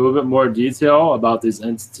give you a little bit more detail about these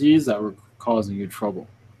entities that were causing you trouble.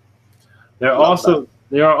 They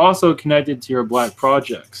are also connected to your black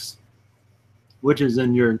projects, which is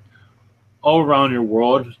in all around your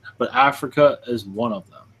world, but Africa is one of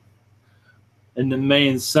them. In the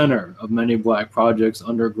main center of many black projects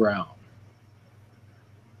underground.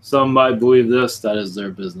 Some might believe that is their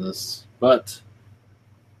business, but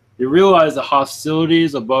you realize the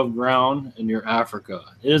hostilities above ground in your Africa.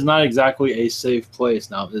 It is not exactly a safe place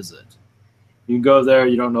now, is it? You go there,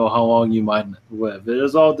 you don't know how long you might live. It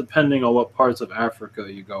is all depending on what parts of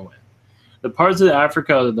Africa you go in. The parts of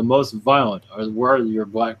Africa that are the most violent are where your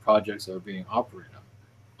black projects are being operated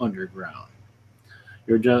underground.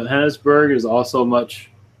 Your Johannesburg is also much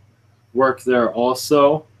work there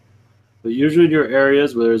also, but usually your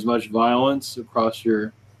areas where there's much violence across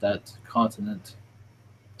that continent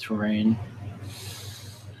terrain.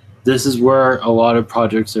 This is where a lot of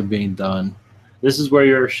projects are being done. This is where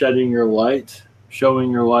you're shedding your light, showing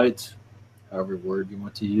your light, however word you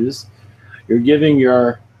want to use. You're giving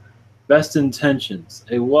your best intentions,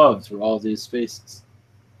 a love through all these spaces.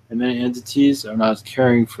 And many entities are not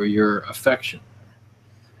caring for your affection.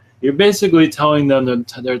 You're basically telling them that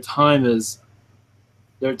their time is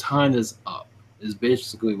up, is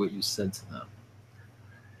basically what you said to them.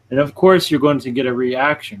 And of course, you're going to get a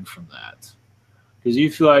reaction from that. Because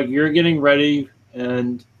you feel like you're getting ready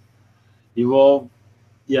and you will,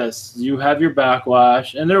 yes, you have your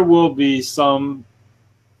backlash, and there will be some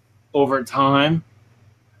over time.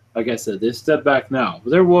 Like I said, they step back now,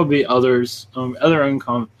 but there will be other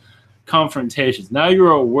confrontations. Now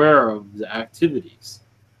you're aware of the activities.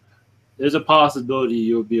 There's a possibility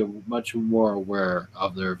you'll be much more aware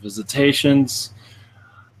of their visitations,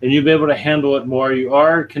 and you'll be able to handle it more. You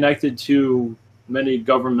are connected to many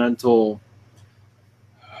governmental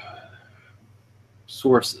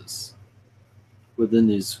sources within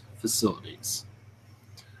these facilities.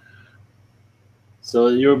 So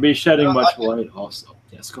you'll be shedding much light also.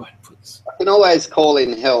 Yes, go ahead, please. I can always call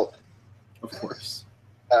in help. Of course.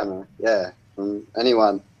 Yeah, from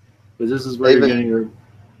anyone. But this is where you're getting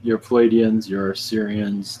your Pleiadians, your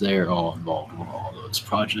Syrians. They're all involved with all those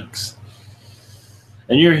projects.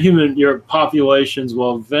 And your populations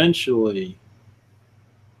will eventually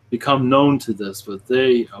become known to this, but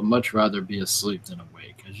they much rather be asleep than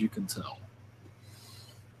awake, as you can tell.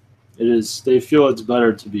 They feel it's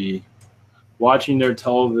better to be watching their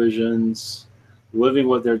televisions, living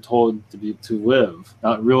what they're told to live,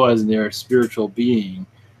 not realizing they're a spiritual being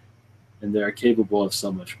and they're capable of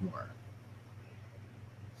so much more.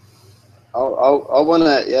 I want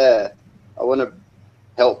to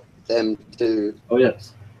help them too. Oh,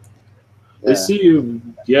 yes. Yeah. They see you,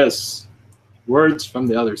 yes, words from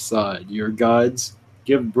the other side. Your guides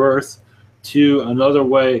give birth to another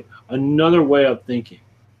way of thinking.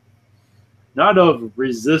 Not of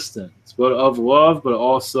resistance, but of love, but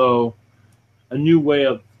also a new way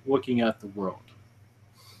of looking at the world.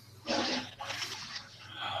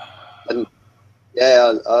 And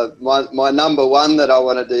my number one that I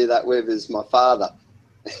want to do that with is my father.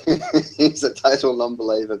 He's a total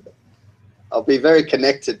non-believer. But I'll be very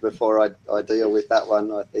connected before I deal with that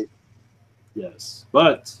one, I think. Yes,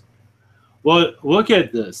 but look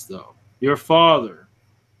at this though. Your father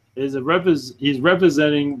is he's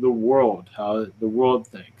representing the world, how the world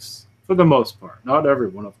thinks, for the most part. Not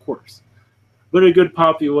everyone, of course, but a good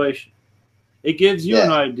population. It gives you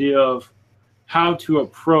an idea of how to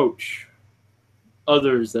approach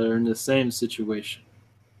others that are in the same situation.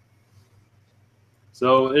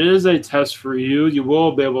 So it is a test for you. You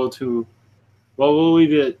will be able to, we'll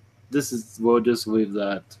leave it, we'll just leave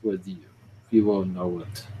that with you. You will know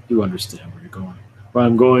it. You understand where you're going. Where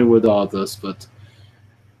I'm going with all this, but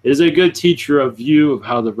it is a good teacher of you of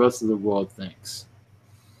how the rest of the world thinks.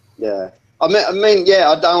 Yeah. I mean, yeah,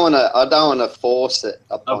 I don't want to force it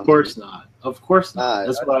upon Of course you. not. Of course not. No,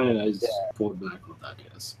 that's why I just pulled back with that,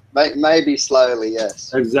 yes. Maybe slowly,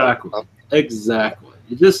 yes. Exactly. Exactly.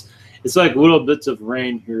 It's like little bits of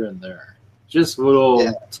rain here and there. Just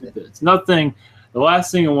little tidbits. Nothing. The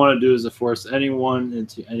last thing I want to do is to force anyone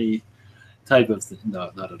into any type of thing. No,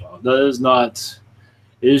 not at all. That is not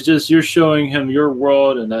It's just you're showing him your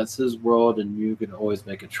world, and that's his world, and you can always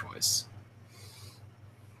make a choice.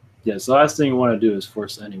 Yes, the last thing you want to do is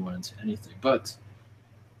force anyone into anything. But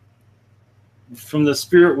from the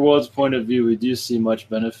spirit world's point of view, we do see much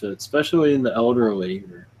benefit, especially in the elderly.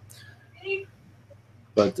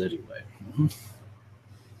 But anyway,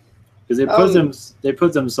 because they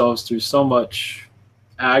put themselves through so much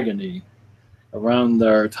agony around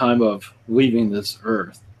their time of leaving this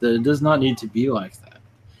earth that it does not need to be like that.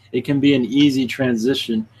 It can be an easy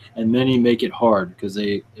transition, and many make it hard because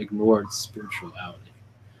they ignored spirituality,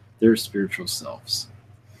 their spiritual selves,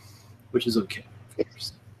 which is okay.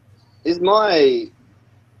 Is my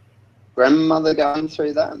grandmother going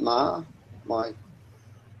through that, Ma?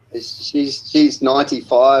 She's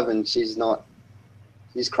 95 and she's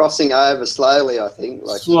crossing over slowly, I think.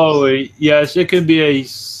 Slowly, yes. It could be a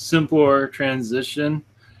simpler transition.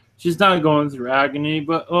 She's not going through agony,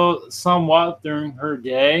 but somewhat during her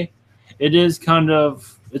day. It is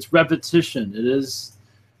it's repetition. It is,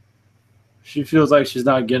 she feels like she's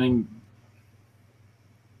not doing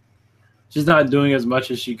as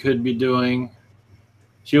much as she could be doing.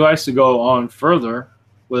 She likes to go on further,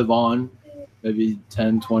 live on maybe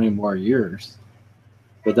 10, 20 more years.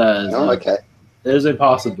 But that is okay. It is a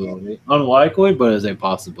possibility. Unlikely, but it is a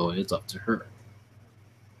possibility. It's up to her.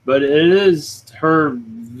 But it is her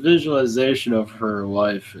visualization of her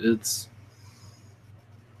life.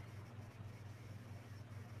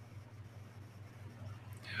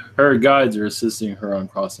 Her guides are assisting her on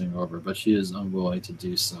crossing over, but she is unwilling to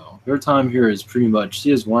do so. Her time here is pretty much, she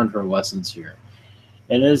has learned her lessons here.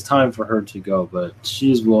 And it is time for her to go, but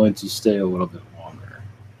she is willing to stay a little bit longer.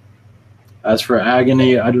 As for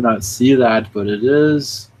agony, I do not see that, but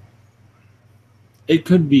it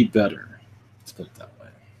could be better. Let's put it that way.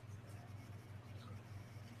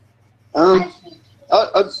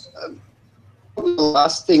 The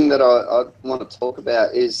last thing that I want to talk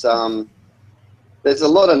about is there's a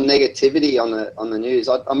lot of negativity on the news.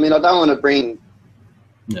 I mean, I don't want to bring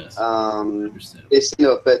this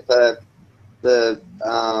into it, but the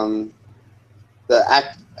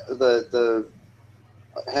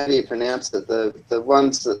how do you pronounce it? The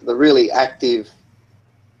ones that the really active,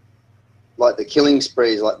 like the killing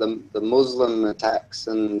sprees, like the Muslim attacks,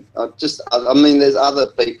 and I mean, there's other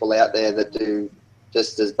people out there that do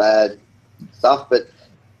just as bad stuff, but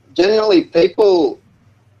generally people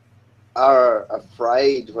are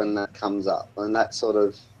afraid when that comes up, when that sort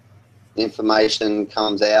of information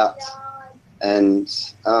comes out,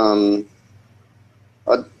 and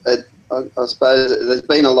I suppose there's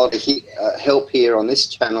been a lot of help here on this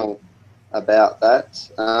channel about that.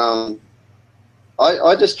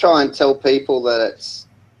 I just try and tell people that it's,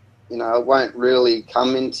 it won't really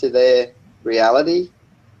come into their reality.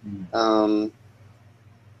 It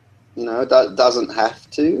doesn't have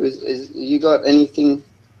to. Is you got anything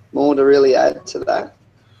more to really add to that?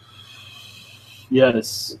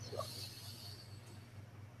 Yes.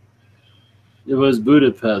 It was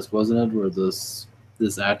Budapest, wasn't it, where this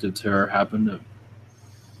act of terror happened?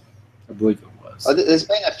 I believe it was. There's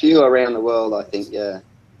been a few around the world, I think, yeah.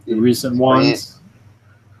 The recent ones?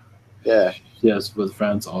 Yeah. Yes, with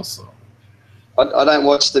France also. I don't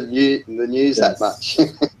watch the news that much.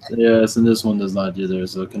 Yes, and this one does not either,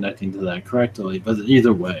 so connecting to that correctly. But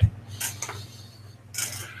either way,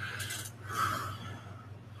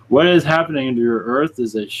 what is happening to your earth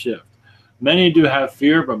is a shift. Many do have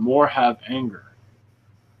fear, but more have anger.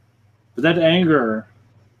 But that anger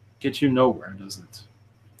gets you nowhere, does it?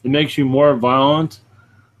 It makes you more violent,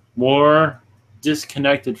 more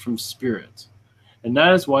disconnected from spirit. And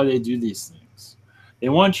that is why they do these things. They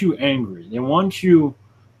want you angry. They want you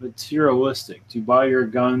materialistic, to buy your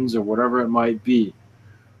guns or whatever it might be.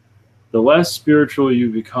 The less spiritual you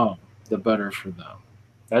become, the better for them.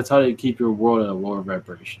 That's how they keep your world at a lower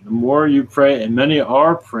vibration. The more you pray, and many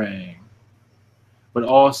are praying, but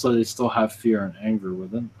also they still have fear and anger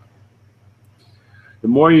within them. The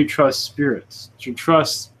more you trust spirits, to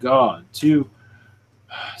trust God, to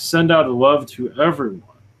send out love to everyone,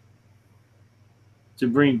 to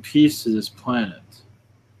bring peace to this planet,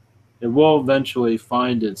 it will eventually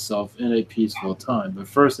find itself in a peaceful time. But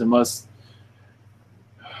first it must,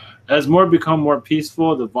 as more become more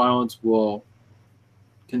peaceful, the violence will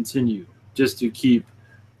continue just to keep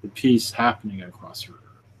the peace happening across your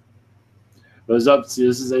earth. But it's up to,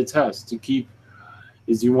 this is a test to keep,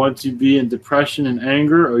 is you want to be in depression and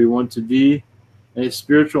anger, or you want to be in a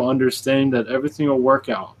spiritual understanding that everything will work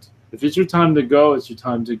out. If it's your time to go, it's your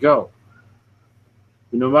time to go.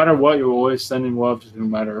 But no matter what, you're always sending love to no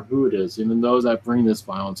matter who it is, even those that bring this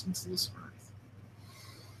violence into this earth.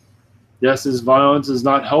 Yes, this violence is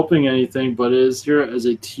not helping anything, but it is here as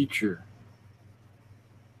a teacher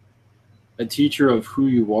of who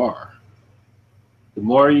you are. The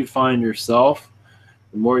more you find yourself,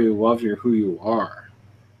 the more you love who you are,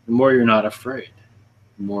 the more you're not afraid,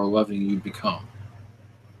 the more loving you become.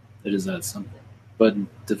 It is that simple, but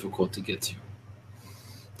difficult to get to,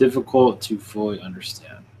 difficult to fully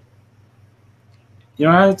understand. You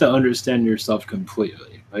don't have to understand yourself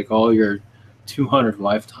completely, like all your 200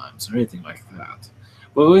 lifetimes or anything like that.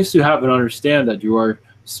 But at least you have an understand that you are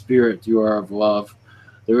spirit, you are of love.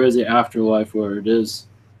 There is an afterlife where it is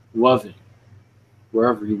loving,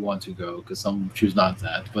 wherever you want to go, because some choose not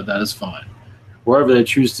that, but that is fine. Wherever they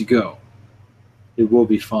choose to go, it will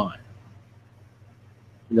be fine.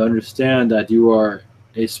 You understand that you are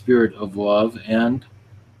a spirit of love, and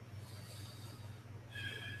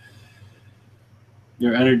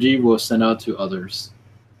your energy will send out to others,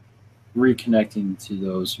 reconnecting to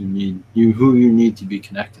those who you need to be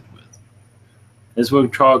connected with. This will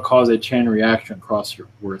cause a chain reaction across your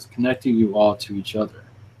earth, connecting you all to each other,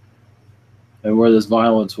 and where this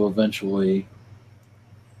violence will eventually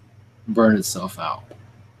burn itself out.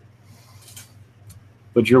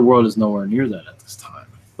 But your world is nowhere near that at this time.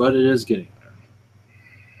 But it is getting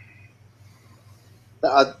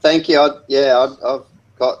there. Thank you. I've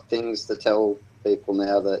got things to tell people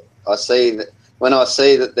now that I see that when I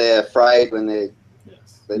see that they're afraid when they're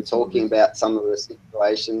talking about some of the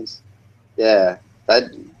situations. Yeah,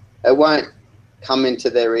 it won't come into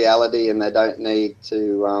their reality, and they don't need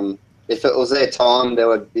to. If it was their time, they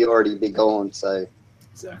would already be gone. So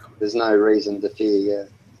exactly, there's no reason to fear.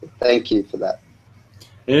 Yeah, thank you for that.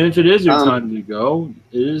 And if it is your time to go,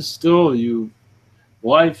 it is still you.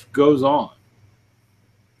 Life goes on.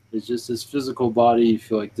 It's just this physical body. You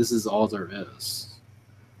feel like this is all there is.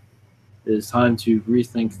 It is time to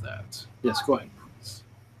rethink that. Yes, go ahead, please.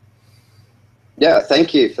 Yeah,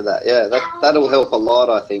 thank you for that. Yeah, that'll help a lot,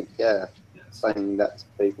 I think. Yeah, yes. Saying that to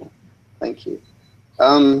people. Thank you.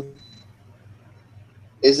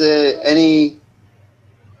 Is there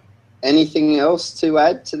anything else to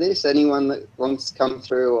add to this? Anyone that wants to come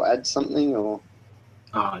through or add something? Or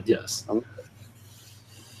yes.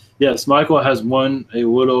 Yes, Michael has a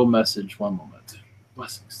little message. One moment.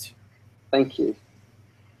 Blessings to you. Thank you.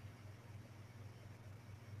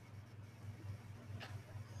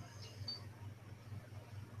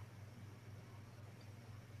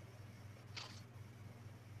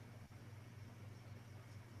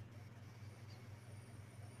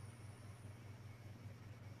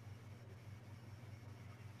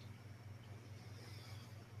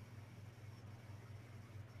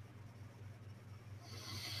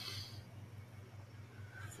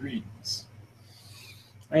 Greetings.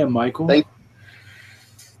 I am Michael.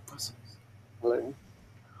 Hello.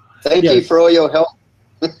 Thank you for all your help.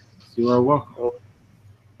 You are welcome.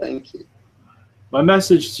 Thank you. My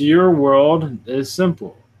message to your world is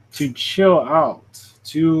simple: to chill out,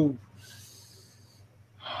 to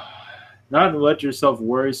not let yourself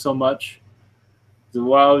worry so much, to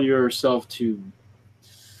allow yourself to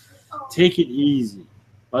take it easy.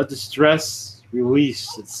 Let the stress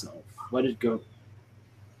release itself. Let it go.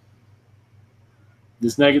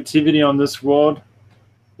 This negativity on this world,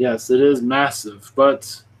 yes, it is massive,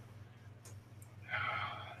 but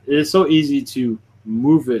it is so easy to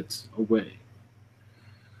move it away.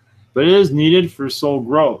 But it is needed for soul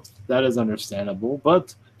growth. That is understandable.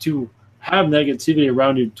 But to have negativity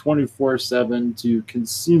around you 24/7 to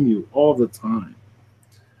consume you all the time,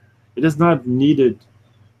 it is not needed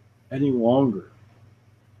any longer.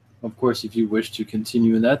 Of course, if you wish to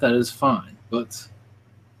continue in that is fine. But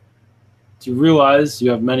to realize you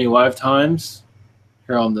have many lifetimes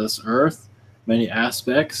here on this earth, many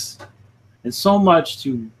aspects, and so much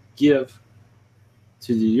to give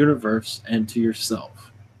to the universe and to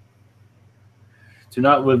yourself. To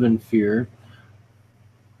not live in fear,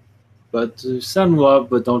 but to send love,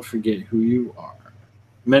 but don't forget who you are.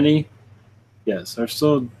 Many, yes, are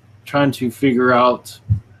still trying to figure out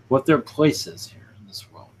what their place is here in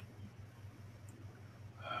this world.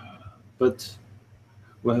 But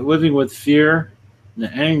living with fear and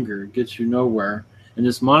anger gets you nowhere in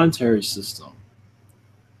this monetary system.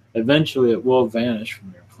 Eventually, it will vanish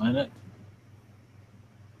from your planet.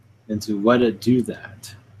 And to let it do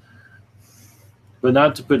that. But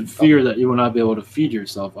not to put fear that you will not be able to feed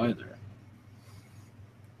yourself either.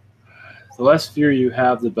 The less fear you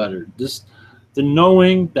have, the better. Just the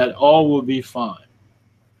knowing that all will be fine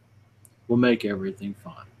will make everything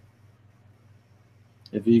fine.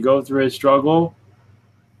 If you go through a struggle,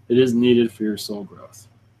 it is needed for your soul growth.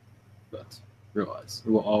 But realize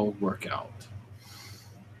it will all work out.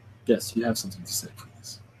 Yes, you have something to say,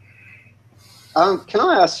 please. Can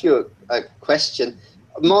I ask you a question?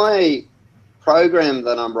 My program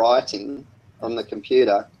that I'm writing on the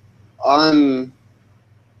computer, I'm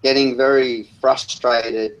getting very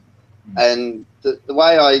frustrated, and the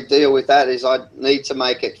way I deal with that is I need to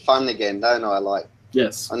make it fun again, don't I? Like,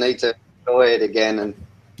 Yes. I need to enjoy it again, and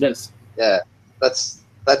Yes. yeah, that's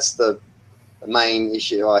the main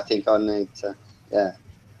issue I think I need to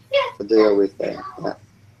to deal with there. Yeah.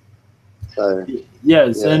 So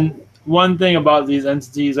Yes, yeah, and one thing about these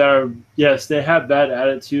entities are, yes, they have bad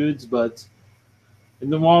attitudes, but in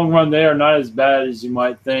the long run, they are not as bad as you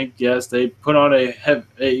might think. Yes, they put on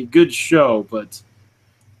a good show, but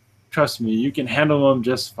trust me, you can handle them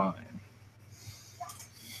just fine.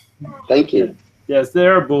 thank Yeah. you. Yes, they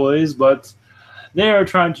are bullies, but they are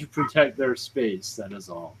trying to protect their space. That is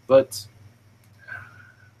all. But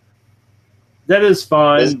that is There's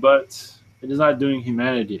fine, but it is not doing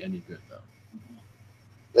humanity any good, though.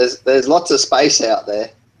 there's lots of space out there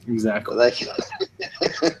that Exactly. they can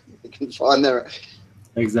they can find their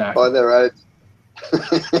Exactly. own.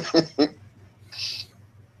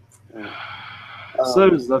 So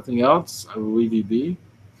there's nothing else. I will leave you be.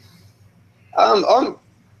 I'm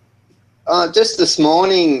just this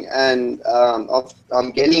morning, and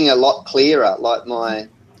I'm getting a lot clearer, like my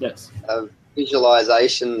Yes.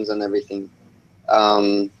 visualizations and everything.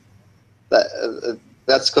 Um,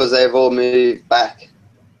 that's because they've all moved back.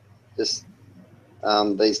 Just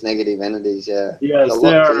these negative entities, yeah. It's a Yes,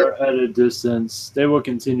 they lot clearer. are at a distance. They will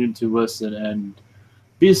continue to listen and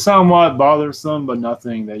be somewhat bothersome, but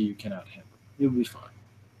nothing that you cannot handle. You'll be fine.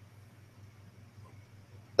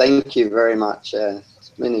 Thank you very much. It's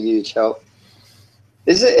been a huge help.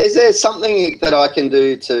 Is there something that I can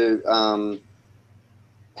do to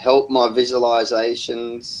help my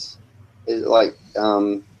visualizations? Is it like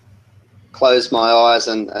close my eyes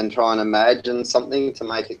and try and imagine something to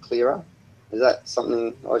make it clearer? Is that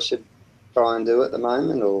something I should try and do at the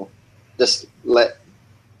moment, or just let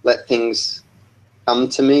things come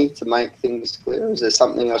to me to make things clear? Is there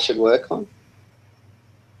something I should work on?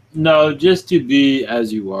 No, just to be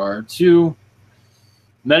as you are. To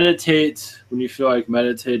meditate when you feel like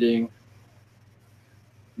meditating.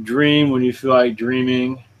 Dream when you feel like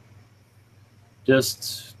dreaming.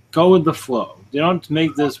 Just go with the flow. You don't have to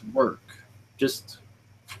make this work. Just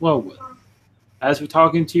flow with it. As you're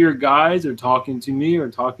talking to your guides or talking to me or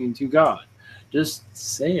talking to God, just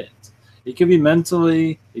say it. It can be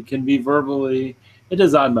mentally, it can be verbally. It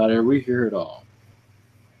does not matter. We hear it all.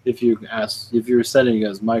 If you're setting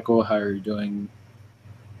as Michael, how are you doing?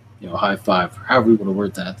 High five, however you want to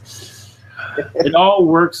word that. It all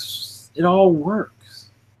works. It all works.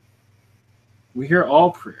 We hear all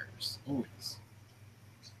prayers, always.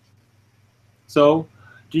 So,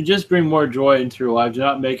 to just bring more joy into your life, do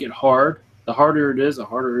not make it hard. The harder it is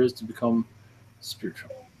to become spiritual.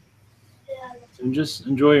 And just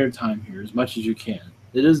enjoy your time here as much as you can.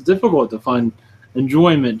 It is difficult to find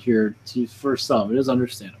enjoyment here for some. It is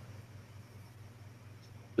understandable.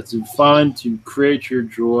 But to create your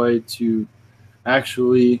joy, to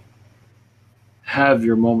actually have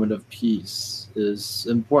your moment of peace is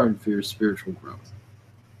important for your spiritual growth.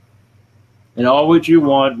 And all what you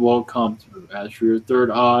want will come through. As for your third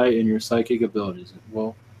eye and your psychic abilities, it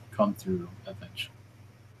will come through eventually.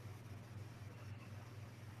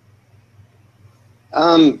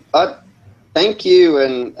 I thank you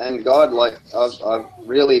and God. Like I've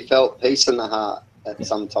really felt peace in the heart at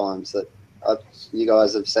sometimes that you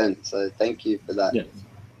guys have sent. So thank you for that. Yes.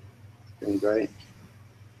 It's been great.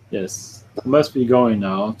 Yes. I must be going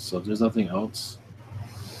now, so if there's nothing else.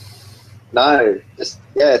 No, just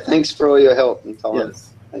thanks for all your help and time.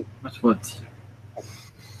 Yes. Much love to you.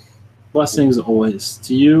 Blessings always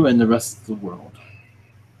to you and the rest of the world.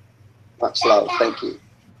 Much love. Thank you.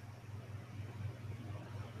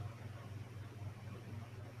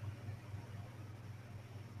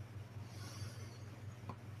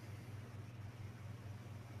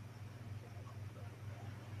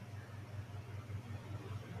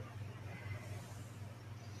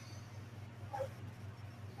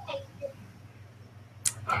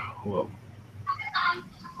 Well,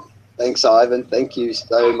 Thanks, Ivan. Thank you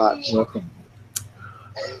so much. welcome.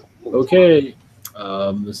 Okay. Do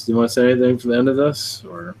you want to say anything for the end of this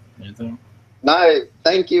or anything? No,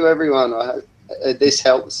 thank you, everyone. I hope this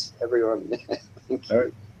helps everyone. All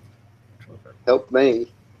right. Help me.